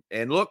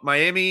look,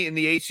 Miami in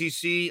the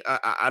ACC,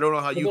 I don't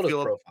know how you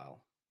feel.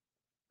 Profile.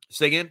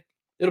 Say again?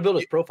 It'll build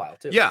his profile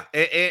too. Yeah.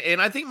 And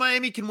I think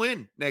Miami can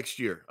win next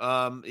year.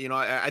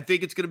 I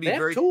think it's going to be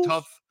very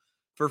tough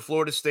for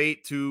Florida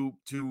State to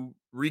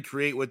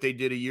recreate what they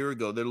did a year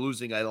ago. They're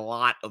losing a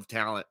lot of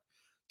talent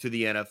to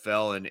the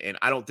NFL. And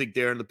I don't think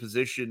they're in the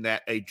position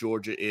that a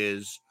Georgia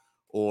is,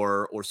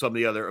 or some of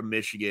the other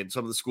Michigan,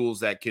 some of the schools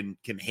that can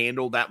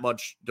handle that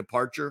much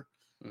departure.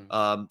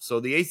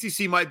 So the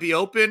ACC might be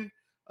open,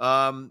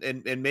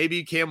 and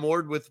maybe Cam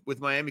Ward with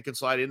Miami can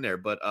slide in there.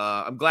 But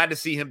I'm glad to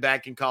see him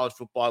back in college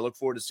football. I look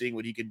forward to seeing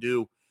what he can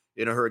do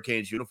in a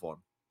Hurricanes uniform.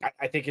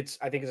 I think it's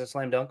a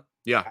slam dunk.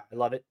 Yeah, I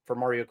love it for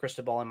Mario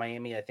Cristobal in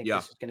Miami. I think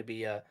this is going to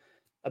be a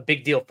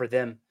big deal for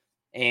them,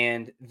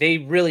 and they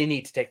really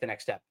need to take the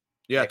next step.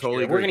 Yeah,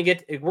 totally. We're going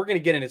to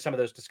get into some of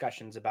those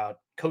discussions about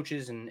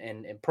coaches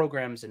and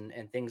programs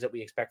and things that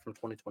we expect from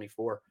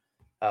 2024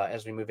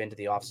 as we move into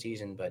the off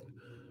season. But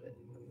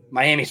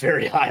Miami's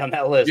very high on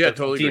that list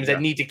of teams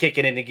that need to kick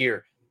it into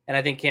gear. And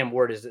I think Cam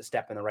Ward is a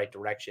step in the right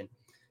direction.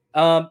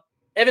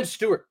 Evan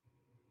Stewart.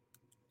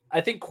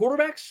 I think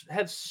quarterbacks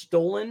have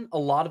stolen a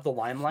lot of the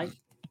limelight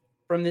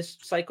from this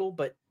cycle,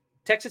 but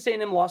Texas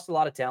A&M lost a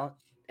lot of talent.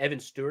 Evan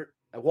Stewart,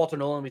 Walter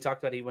Nolan, we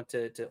talked about, he went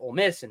to Ole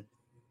Miss, and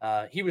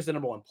he was the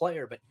number 1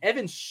 player, but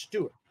Evan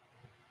Stewart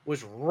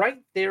was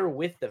right there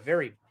with the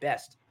very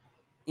best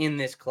in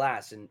this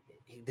class. And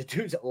the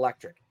dude's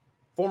electric.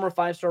 Former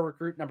 5-star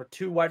recruit, number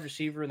 2 wide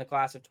receiver in the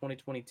class of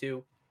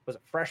 2022, was a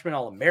freshman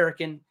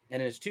All-American.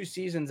 And in his 2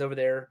 seasons over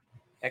there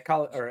at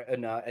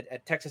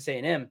Texas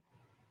A&M,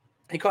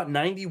 he caught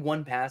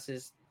 91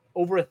 passes,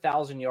 over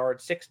 1,000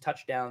 yards, 6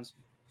 touchdowns.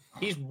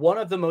 He's one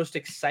of the most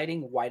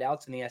exciting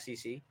wideouts in the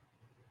SEC,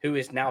 who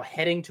is now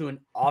heading to an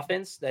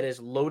offense that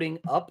is loading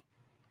up,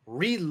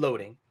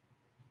 reloading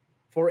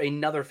for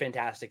another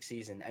fantastic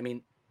season. I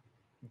mean,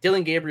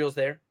 Dylan Gabriel's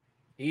there.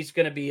 He's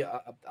going to be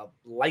a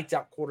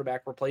lights-out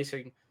quarterback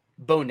replacing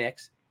Bo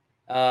Nix.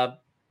 They're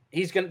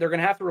going to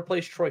have to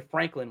replace Troy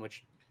Franklin,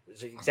 which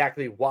is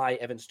exactly why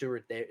Evan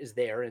Stewart is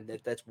there, and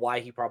that's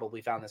why he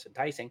probably found this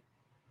enticing.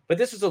 But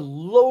this is a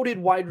loaded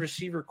wide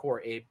receiver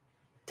core, Abe.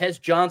 Tez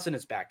Johnson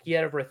is back. He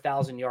had over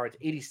 1,000 yards,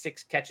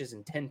 86 catches,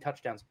 and 10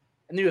 touchdowns.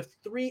 And then you have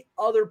 3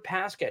 other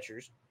pass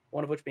catchers,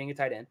 one of which being a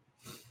tight end,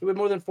 who had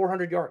more than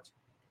 400 yards.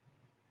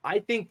 I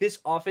think this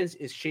offense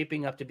is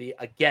shaping up to be,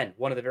 again,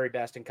 one of the very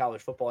best in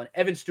college football, and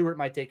Evan Stewart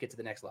might take it to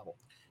the next level.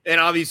 And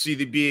obviously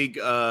the big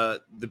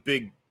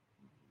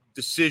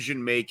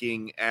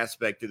decision-making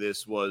aspect of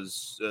this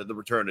was the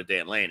return of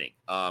Dan Lanning.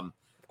 Of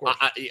course.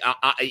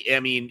 I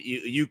mean,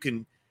 you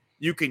can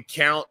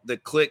count the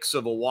clicks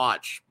of a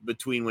watch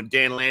between when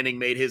Dan Lanning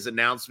made his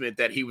announcement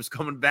that he was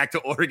coming back to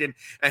Oregon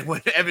and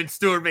when Evan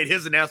Stewart made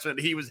his announcement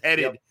that he was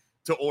headed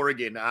to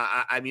Oregon.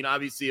 I mean,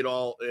 obviously it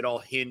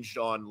all hinged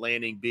on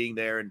Lanning being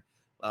there, and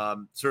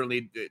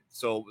certainly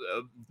so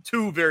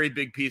two very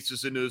big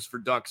pieces of news for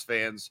Ducks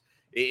fans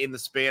in the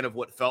span of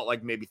what felt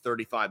like maybe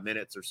 35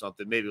 minutes or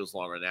something. Maybe it was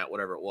longer than that,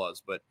 whatever it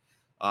was. But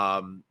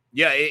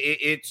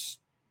it's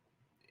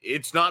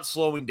not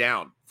slowing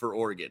down for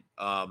Oregon.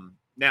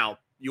 Now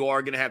you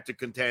are going to have to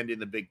contend in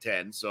the Big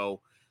Ten.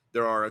 So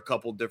there are a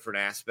couple different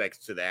aspects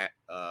to that.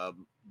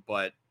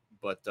 But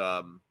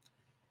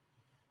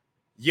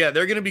they're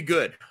going to be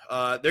good.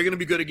 They're going to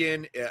be good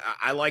again.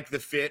 I like the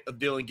fit of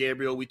Dillon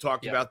Gabriel. We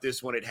talked about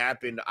this when it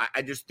happened.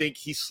 I just think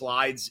he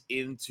slides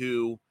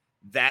into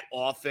that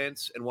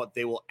offense and what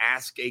they will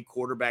ask a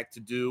quarterback to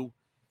do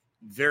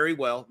very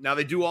well. Now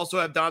they do also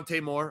have Dante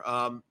Moore.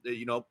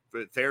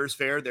 Fair is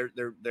fair.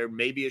 There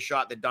may be a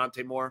shot that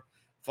Dante Moore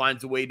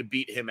finds a way to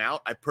beat him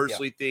out. I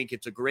personally think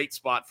it's a great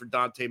spot for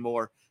Dante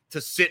Moore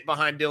to sit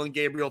behind Dillon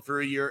Gabriel for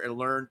a year and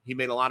learn. He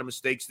made a lot of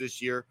mistakes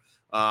this year.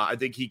 I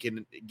think he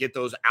can get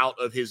those out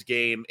of his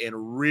game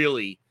and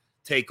really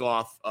take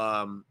off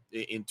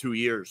in 2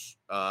 years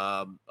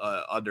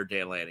under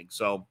Dan Lanning.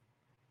 So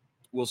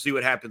we'll see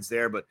what happens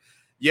there. But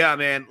yeah,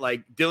 man,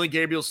 like Dillon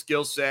Gabriel's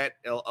skill set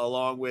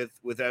along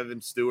with Evan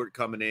Stewart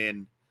coming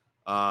in,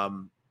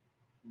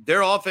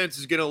 their offense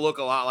is going to look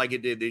a lot like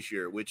it did this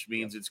year, which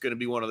means it's going to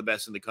be one of the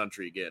best in the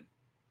country again.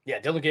 Yeah,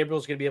 Dillon Gabriel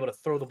is going to be able to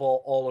throw the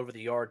ball all over the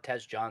yard.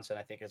 Tez Johnson,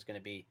 I think, is going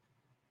to be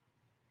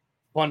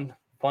fun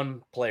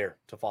player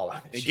to follow.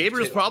 And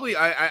Gabriel's probably,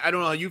 I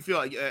don't know how you feel.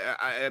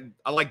 I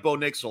like Bo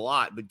Nix a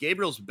lot, but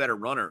Gabriel's a better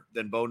runner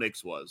than Bo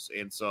Nix was.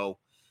 And so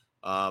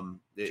I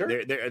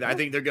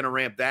think they're going to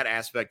ramp that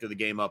aspect of the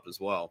game up as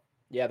well.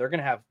 Yeah, they're going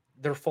to have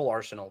their full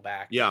arsenal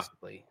back,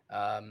 basically.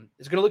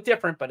 It's going to look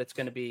different, but it's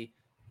going to be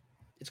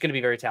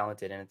very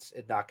talented, and it's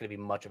not going to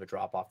be much of a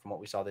drop-off from what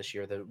we saw this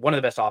year. One of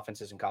the best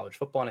offenses in college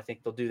football, and I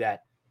think they'll do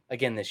that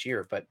again this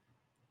year. But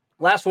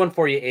last one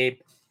for you, Abe,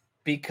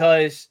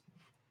 because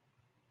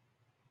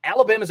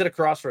Alabama's at a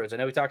crossroads. I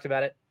know we talked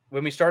about it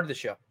when we started the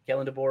show.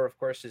 Kalen DeBoer, of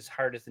course, is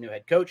hired as the new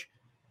head coach.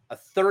 A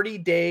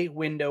 30-day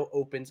window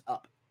opens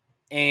up,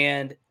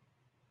 and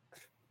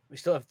we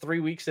still have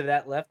 3 weeks of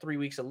that left, 3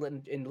 weeks in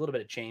a little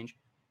bit of change.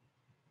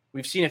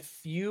 We've seen a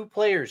few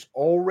players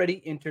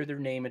already enter their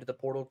name into the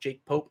portal.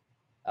 Jake Pope,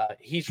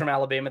 he's from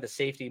Alabama, the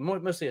safety,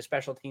 mostly a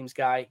special teams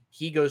guy.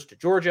 He goes to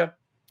Georgia.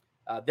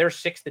 They're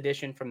 6th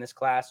edition from this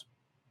class,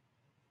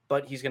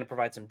 but he's going to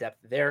provide some depth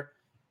there.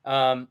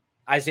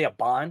 Isaiah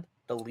Bond,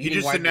 the leading He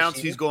just announced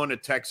receiver. He's going to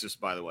Texas,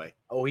 by the way.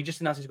 Oh, he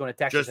just announced he's going to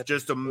Texas.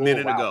 Just a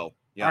minute ago.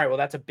 Yeah. All right, well,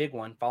 that's a big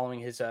one. Following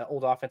his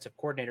old offensive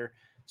coordinator,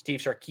 Steve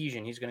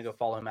Sarkisian, he's going to go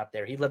follow him out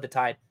there. He led the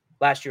Tide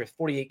last year with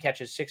 48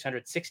 catches,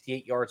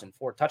 668 yards, and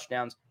 4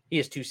 touchdowns. He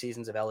has 2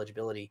 seasons of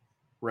eligibility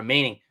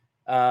remaining.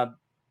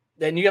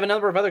 Then you have a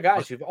number of other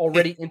guys who've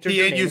already entered.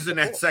 He ain't using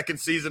that second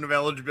season of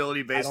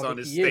eligibility based on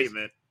his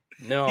statement.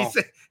 No.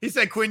 He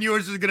said Quinn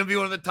Ewers is going to be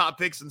one of the top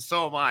picks, and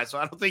so am I. So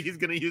I don't think he's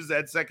going to use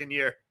that second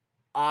year.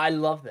 I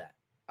love that.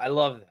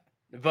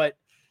 But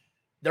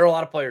there are a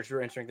lot of players who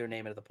are entering their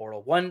name into the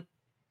portal. One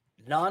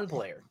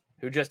non-player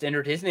who just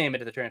entered his name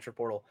into the transfer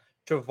portal,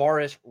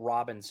 Travaris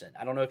Robinson.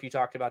 I don't know if you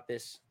talked about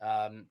this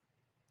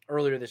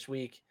earlier this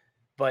week,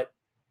 but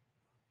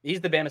he's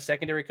the Bama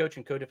secondary coach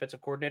and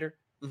co-defensive coordinator.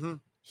 Mm-hmm.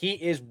 He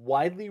is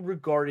widely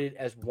regarded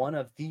as one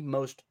of the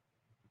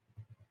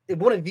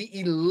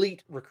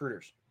elite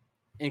recruiters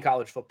in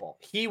college football.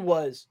 He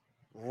was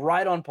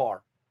right on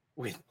par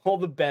with all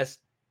the best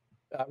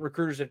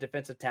recruiters of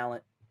defensive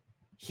talent.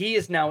 He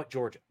is now at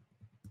Georgia,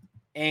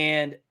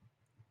 and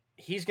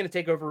he's going to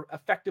take over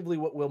effectively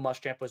what Will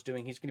Muschamp was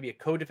doing. He's going to be a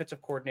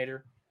co-defensive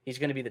coordinator. He's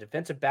going to be the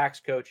defensive backs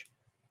coach,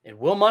 and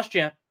Will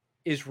Muschamp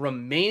is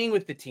remaining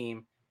with the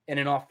team in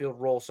an off-field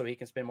role so he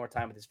can spend more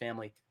time with his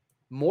family.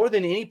 More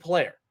than any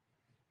player,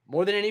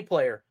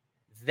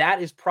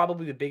 that is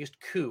probably the biggest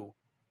coup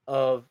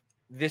of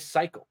this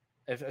cycle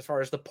as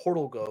far as the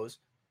portal goes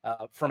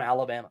from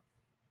Alabama.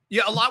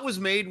 Yeah, a lot was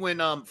made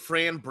when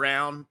Fran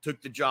Brown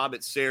took the job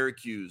at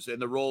Syracuse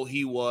and the role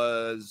he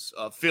was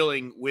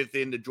filling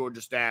within the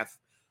Georgia staff,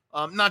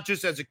 not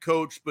just as a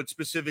coach, but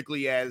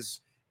specifically as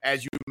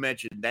you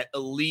mentioned, that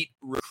elite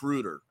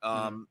recruiter.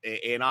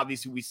 And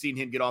obviously we've seen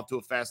him get off to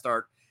a fast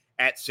start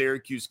at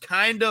Syracuse.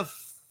 Kind of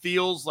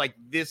feels like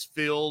this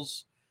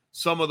fills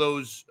some of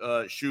those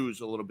shoes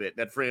a little bit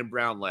that Fran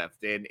Brown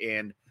left.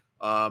 And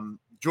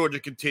Georgia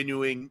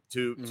continuing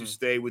to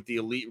stay with the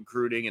elite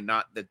recruiting, and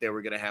not that they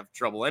were going to have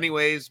trouble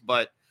anyways,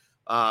 but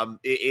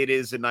it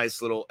is a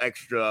nice little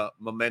extra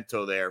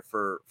memento there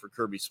for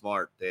Kirby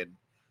Smart.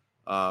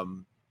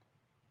 And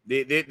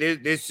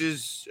this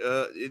is,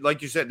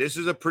 like you said, this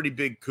is a pretty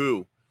big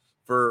coup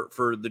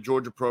for the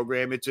Georgia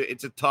program. It's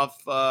a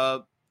tough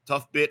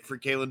bit for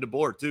Kalen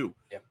DeBoer too,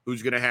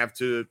 who's going to have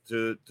to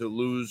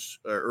lose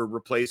or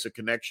replace a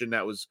connection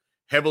that was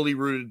heavily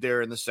rooted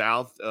there in the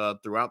South,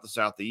 throughout the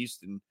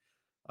Southeast, and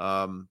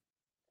I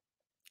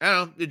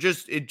don't know.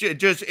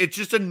 It's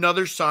just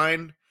another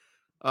sign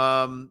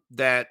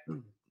that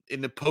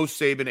in the post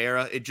Saban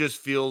era, it just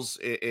feels.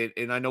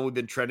 And I know we've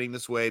been trending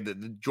this way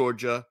that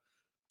Georgia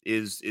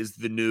is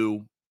the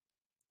new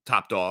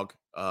top dog.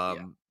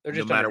 They're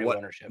just no matter under new what,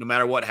 ownership. no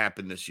matter what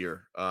happened this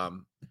year.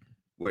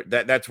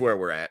 That's where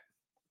we're at.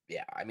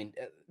 Yeah, I mean,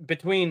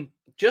 between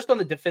just on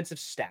the defensive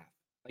staff,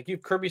 like you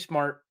have Kirby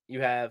Smart, you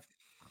have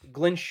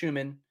Glenn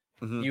Schumann,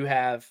 you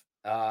have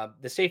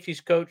the safeties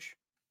coach.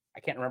 I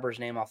can't remember his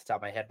name off the top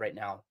of my head right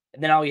now.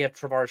 And then now you have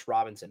Travaris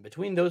Robinson.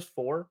 Between those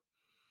four,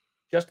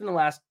 just in the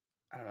last,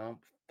 I don't know,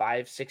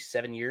 5, 6,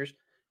 7 years,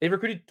 they've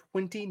recruited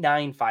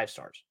 29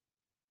 5-stars.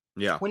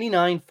 Yeah.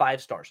 29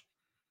 5-stars.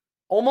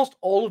 Almost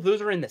all of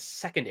those are in the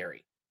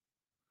secondary.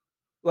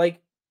 Like,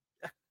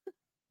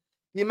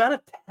 the amount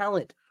of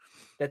talent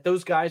that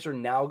those guys are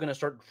now going to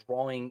start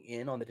drawing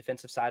in on the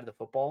defensive side of the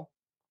football,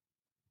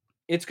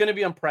 it's going to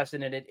be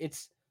unprecedented.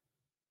 It's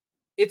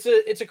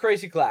a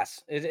crazy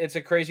class. It's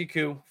a crazy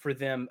coup for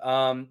them.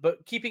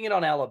 But keeping it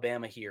on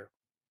Alabama here,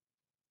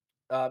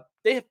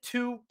 they have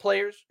 2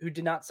 players who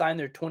did not sign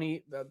their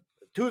 2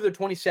 of their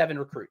 27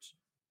 recruits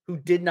who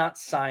did not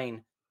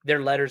sign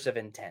their letters of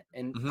intent.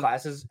 And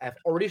classes have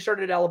already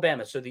started at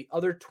Alabama. So the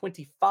other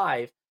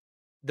 25,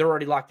 they're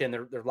already locked in.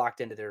 They're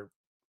locked into their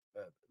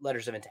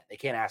letters of intent. They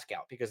can't ask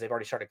out because they've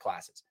already started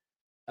classes.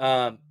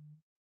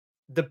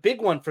 The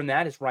big one from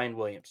that is Ryan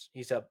Williams.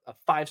 He's a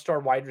 5-star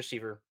wide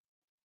receiver.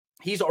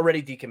 He's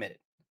already decommitted.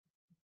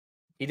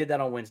 He did that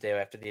on Wednesday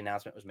after the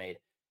announcement was made.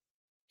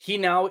 He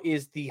now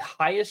is the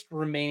highest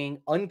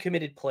remaining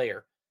uncommitted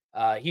player.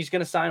 He's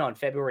going to sign on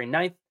February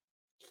 9th.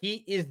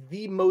 He is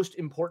the most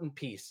important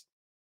piece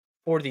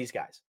for these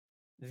guys.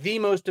 The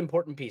most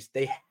important piece.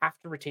 They have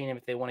to retain him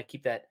if they want to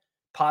keep that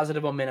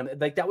positive momentum.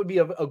 Like, that would be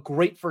a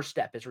great first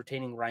step, is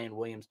retaining Ryan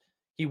Williams.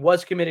 He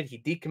was committed. He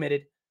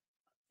decommitted.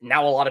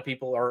 Now a lot of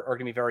people are going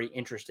to be very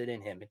interested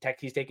in him.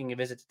 He's taking a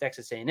visit to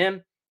Texas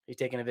A&M. He's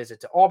taking a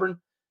visit to Auburn.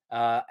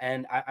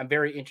 And I'm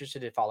very interested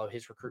to follow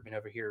his recruitment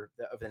over here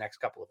over the next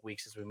couple of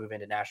weeks as we move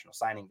into National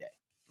Signing Day.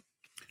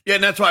 Yeah,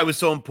 and that's why it was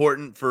so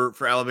important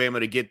for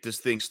Alabama to get this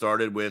thing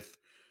started with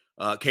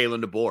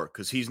Kalen DeBoer,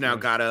 because he's now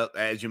got to,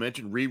 as you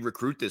mentioned,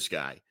 re-recruit this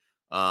guy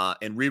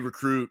and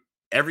re-recruit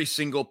every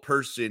single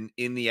person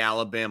in the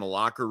Alabama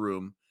locker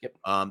room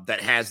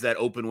that has that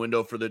open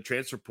window for the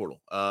transfer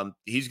portal.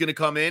 He's going to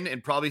come in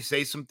and probably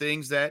say some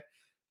things that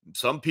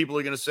some people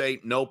are going to say,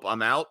 nope,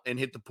 I'm out, and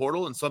hit the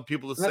portal. And some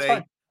people will say,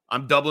 fine,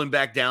 I'm doubling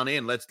back down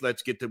in.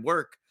 Let's get to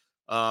work.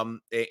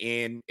 And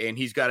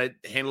he's got to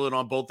handle it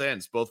on both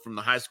ends, both from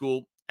the high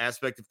school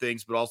aspect of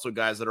things, but also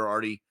guys that are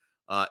already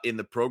in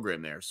the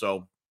program there.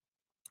 So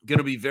going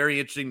to be very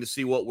interesting to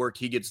see what work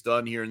he gets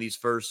done here in these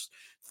first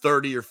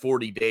 30 or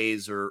 40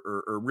 days,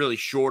 or really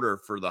shorter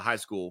for the high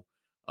school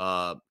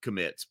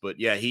commits. But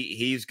yeah,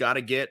 he's got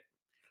to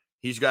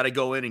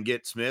go in and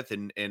get Smith.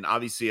 And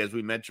obviously, as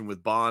we mentioned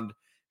with Bond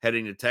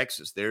heading to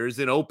Texas, there is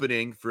an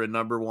opening for a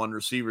number 1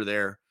 receiver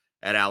there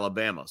at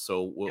Alabama.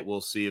 So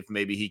we'll see if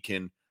maybe he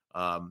can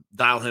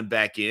dial him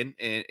back in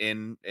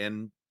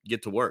and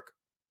get to work.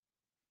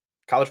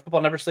 College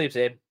football never sleeps,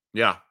 Abe.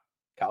 Yeah.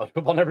 College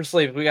football never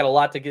sleeps. We got a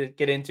lot to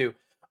get into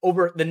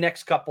over the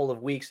next couple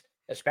of weeks,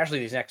 especially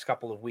these next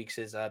couple of weeks,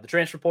 as the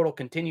transfer portal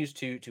continues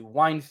to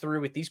wind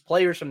through with these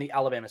players from the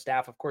Alabama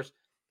staff. Of course,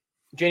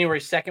 January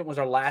 2nd was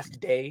our last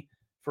day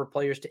for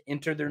players to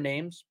enter their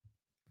names,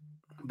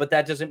 but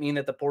that doesn't mean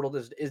that the portal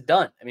is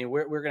done. I mean,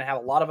 we're going to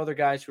have a lot of other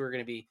guys who are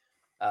going to be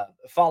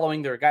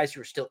following. There are guys who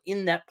are still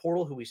in that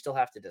portal who we still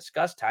have to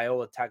discuss.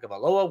 Taioa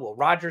Tagovailoa, Will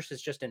Rogers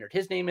has just entered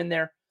his name in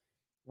there.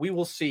 We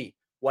will see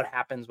what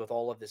happens with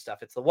all of this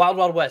stuff. It's the wild,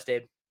 wild west,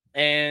 Abe.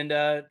 And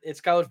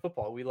it's college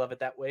football. We love it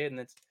that way. And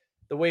that's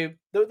the way,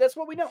 that's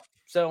what we know.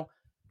 So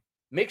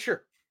make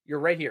sure you're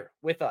right here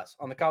with us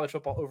on the College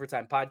Football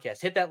Overtime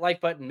Podcast. Hit that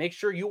like button. Make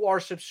sure you are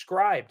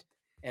subscribed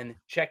and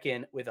check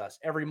in with us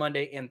every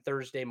Monday and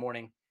Thursday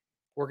morning.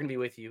 We're going to be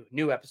with you.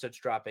 New episodes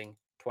dropping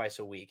twice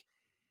a week.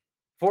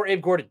 For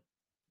Abe Gordon,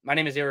 my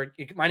name is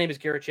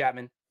Garrett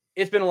Chapman.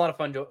 It's been a lot of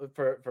fun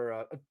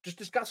for just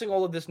discussing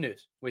all of this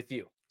news with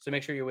you. So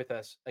make sure you're with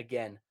us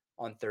again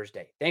on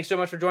Thursday. Thanks so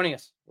much for joining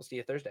us. We'll see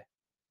you Thursday.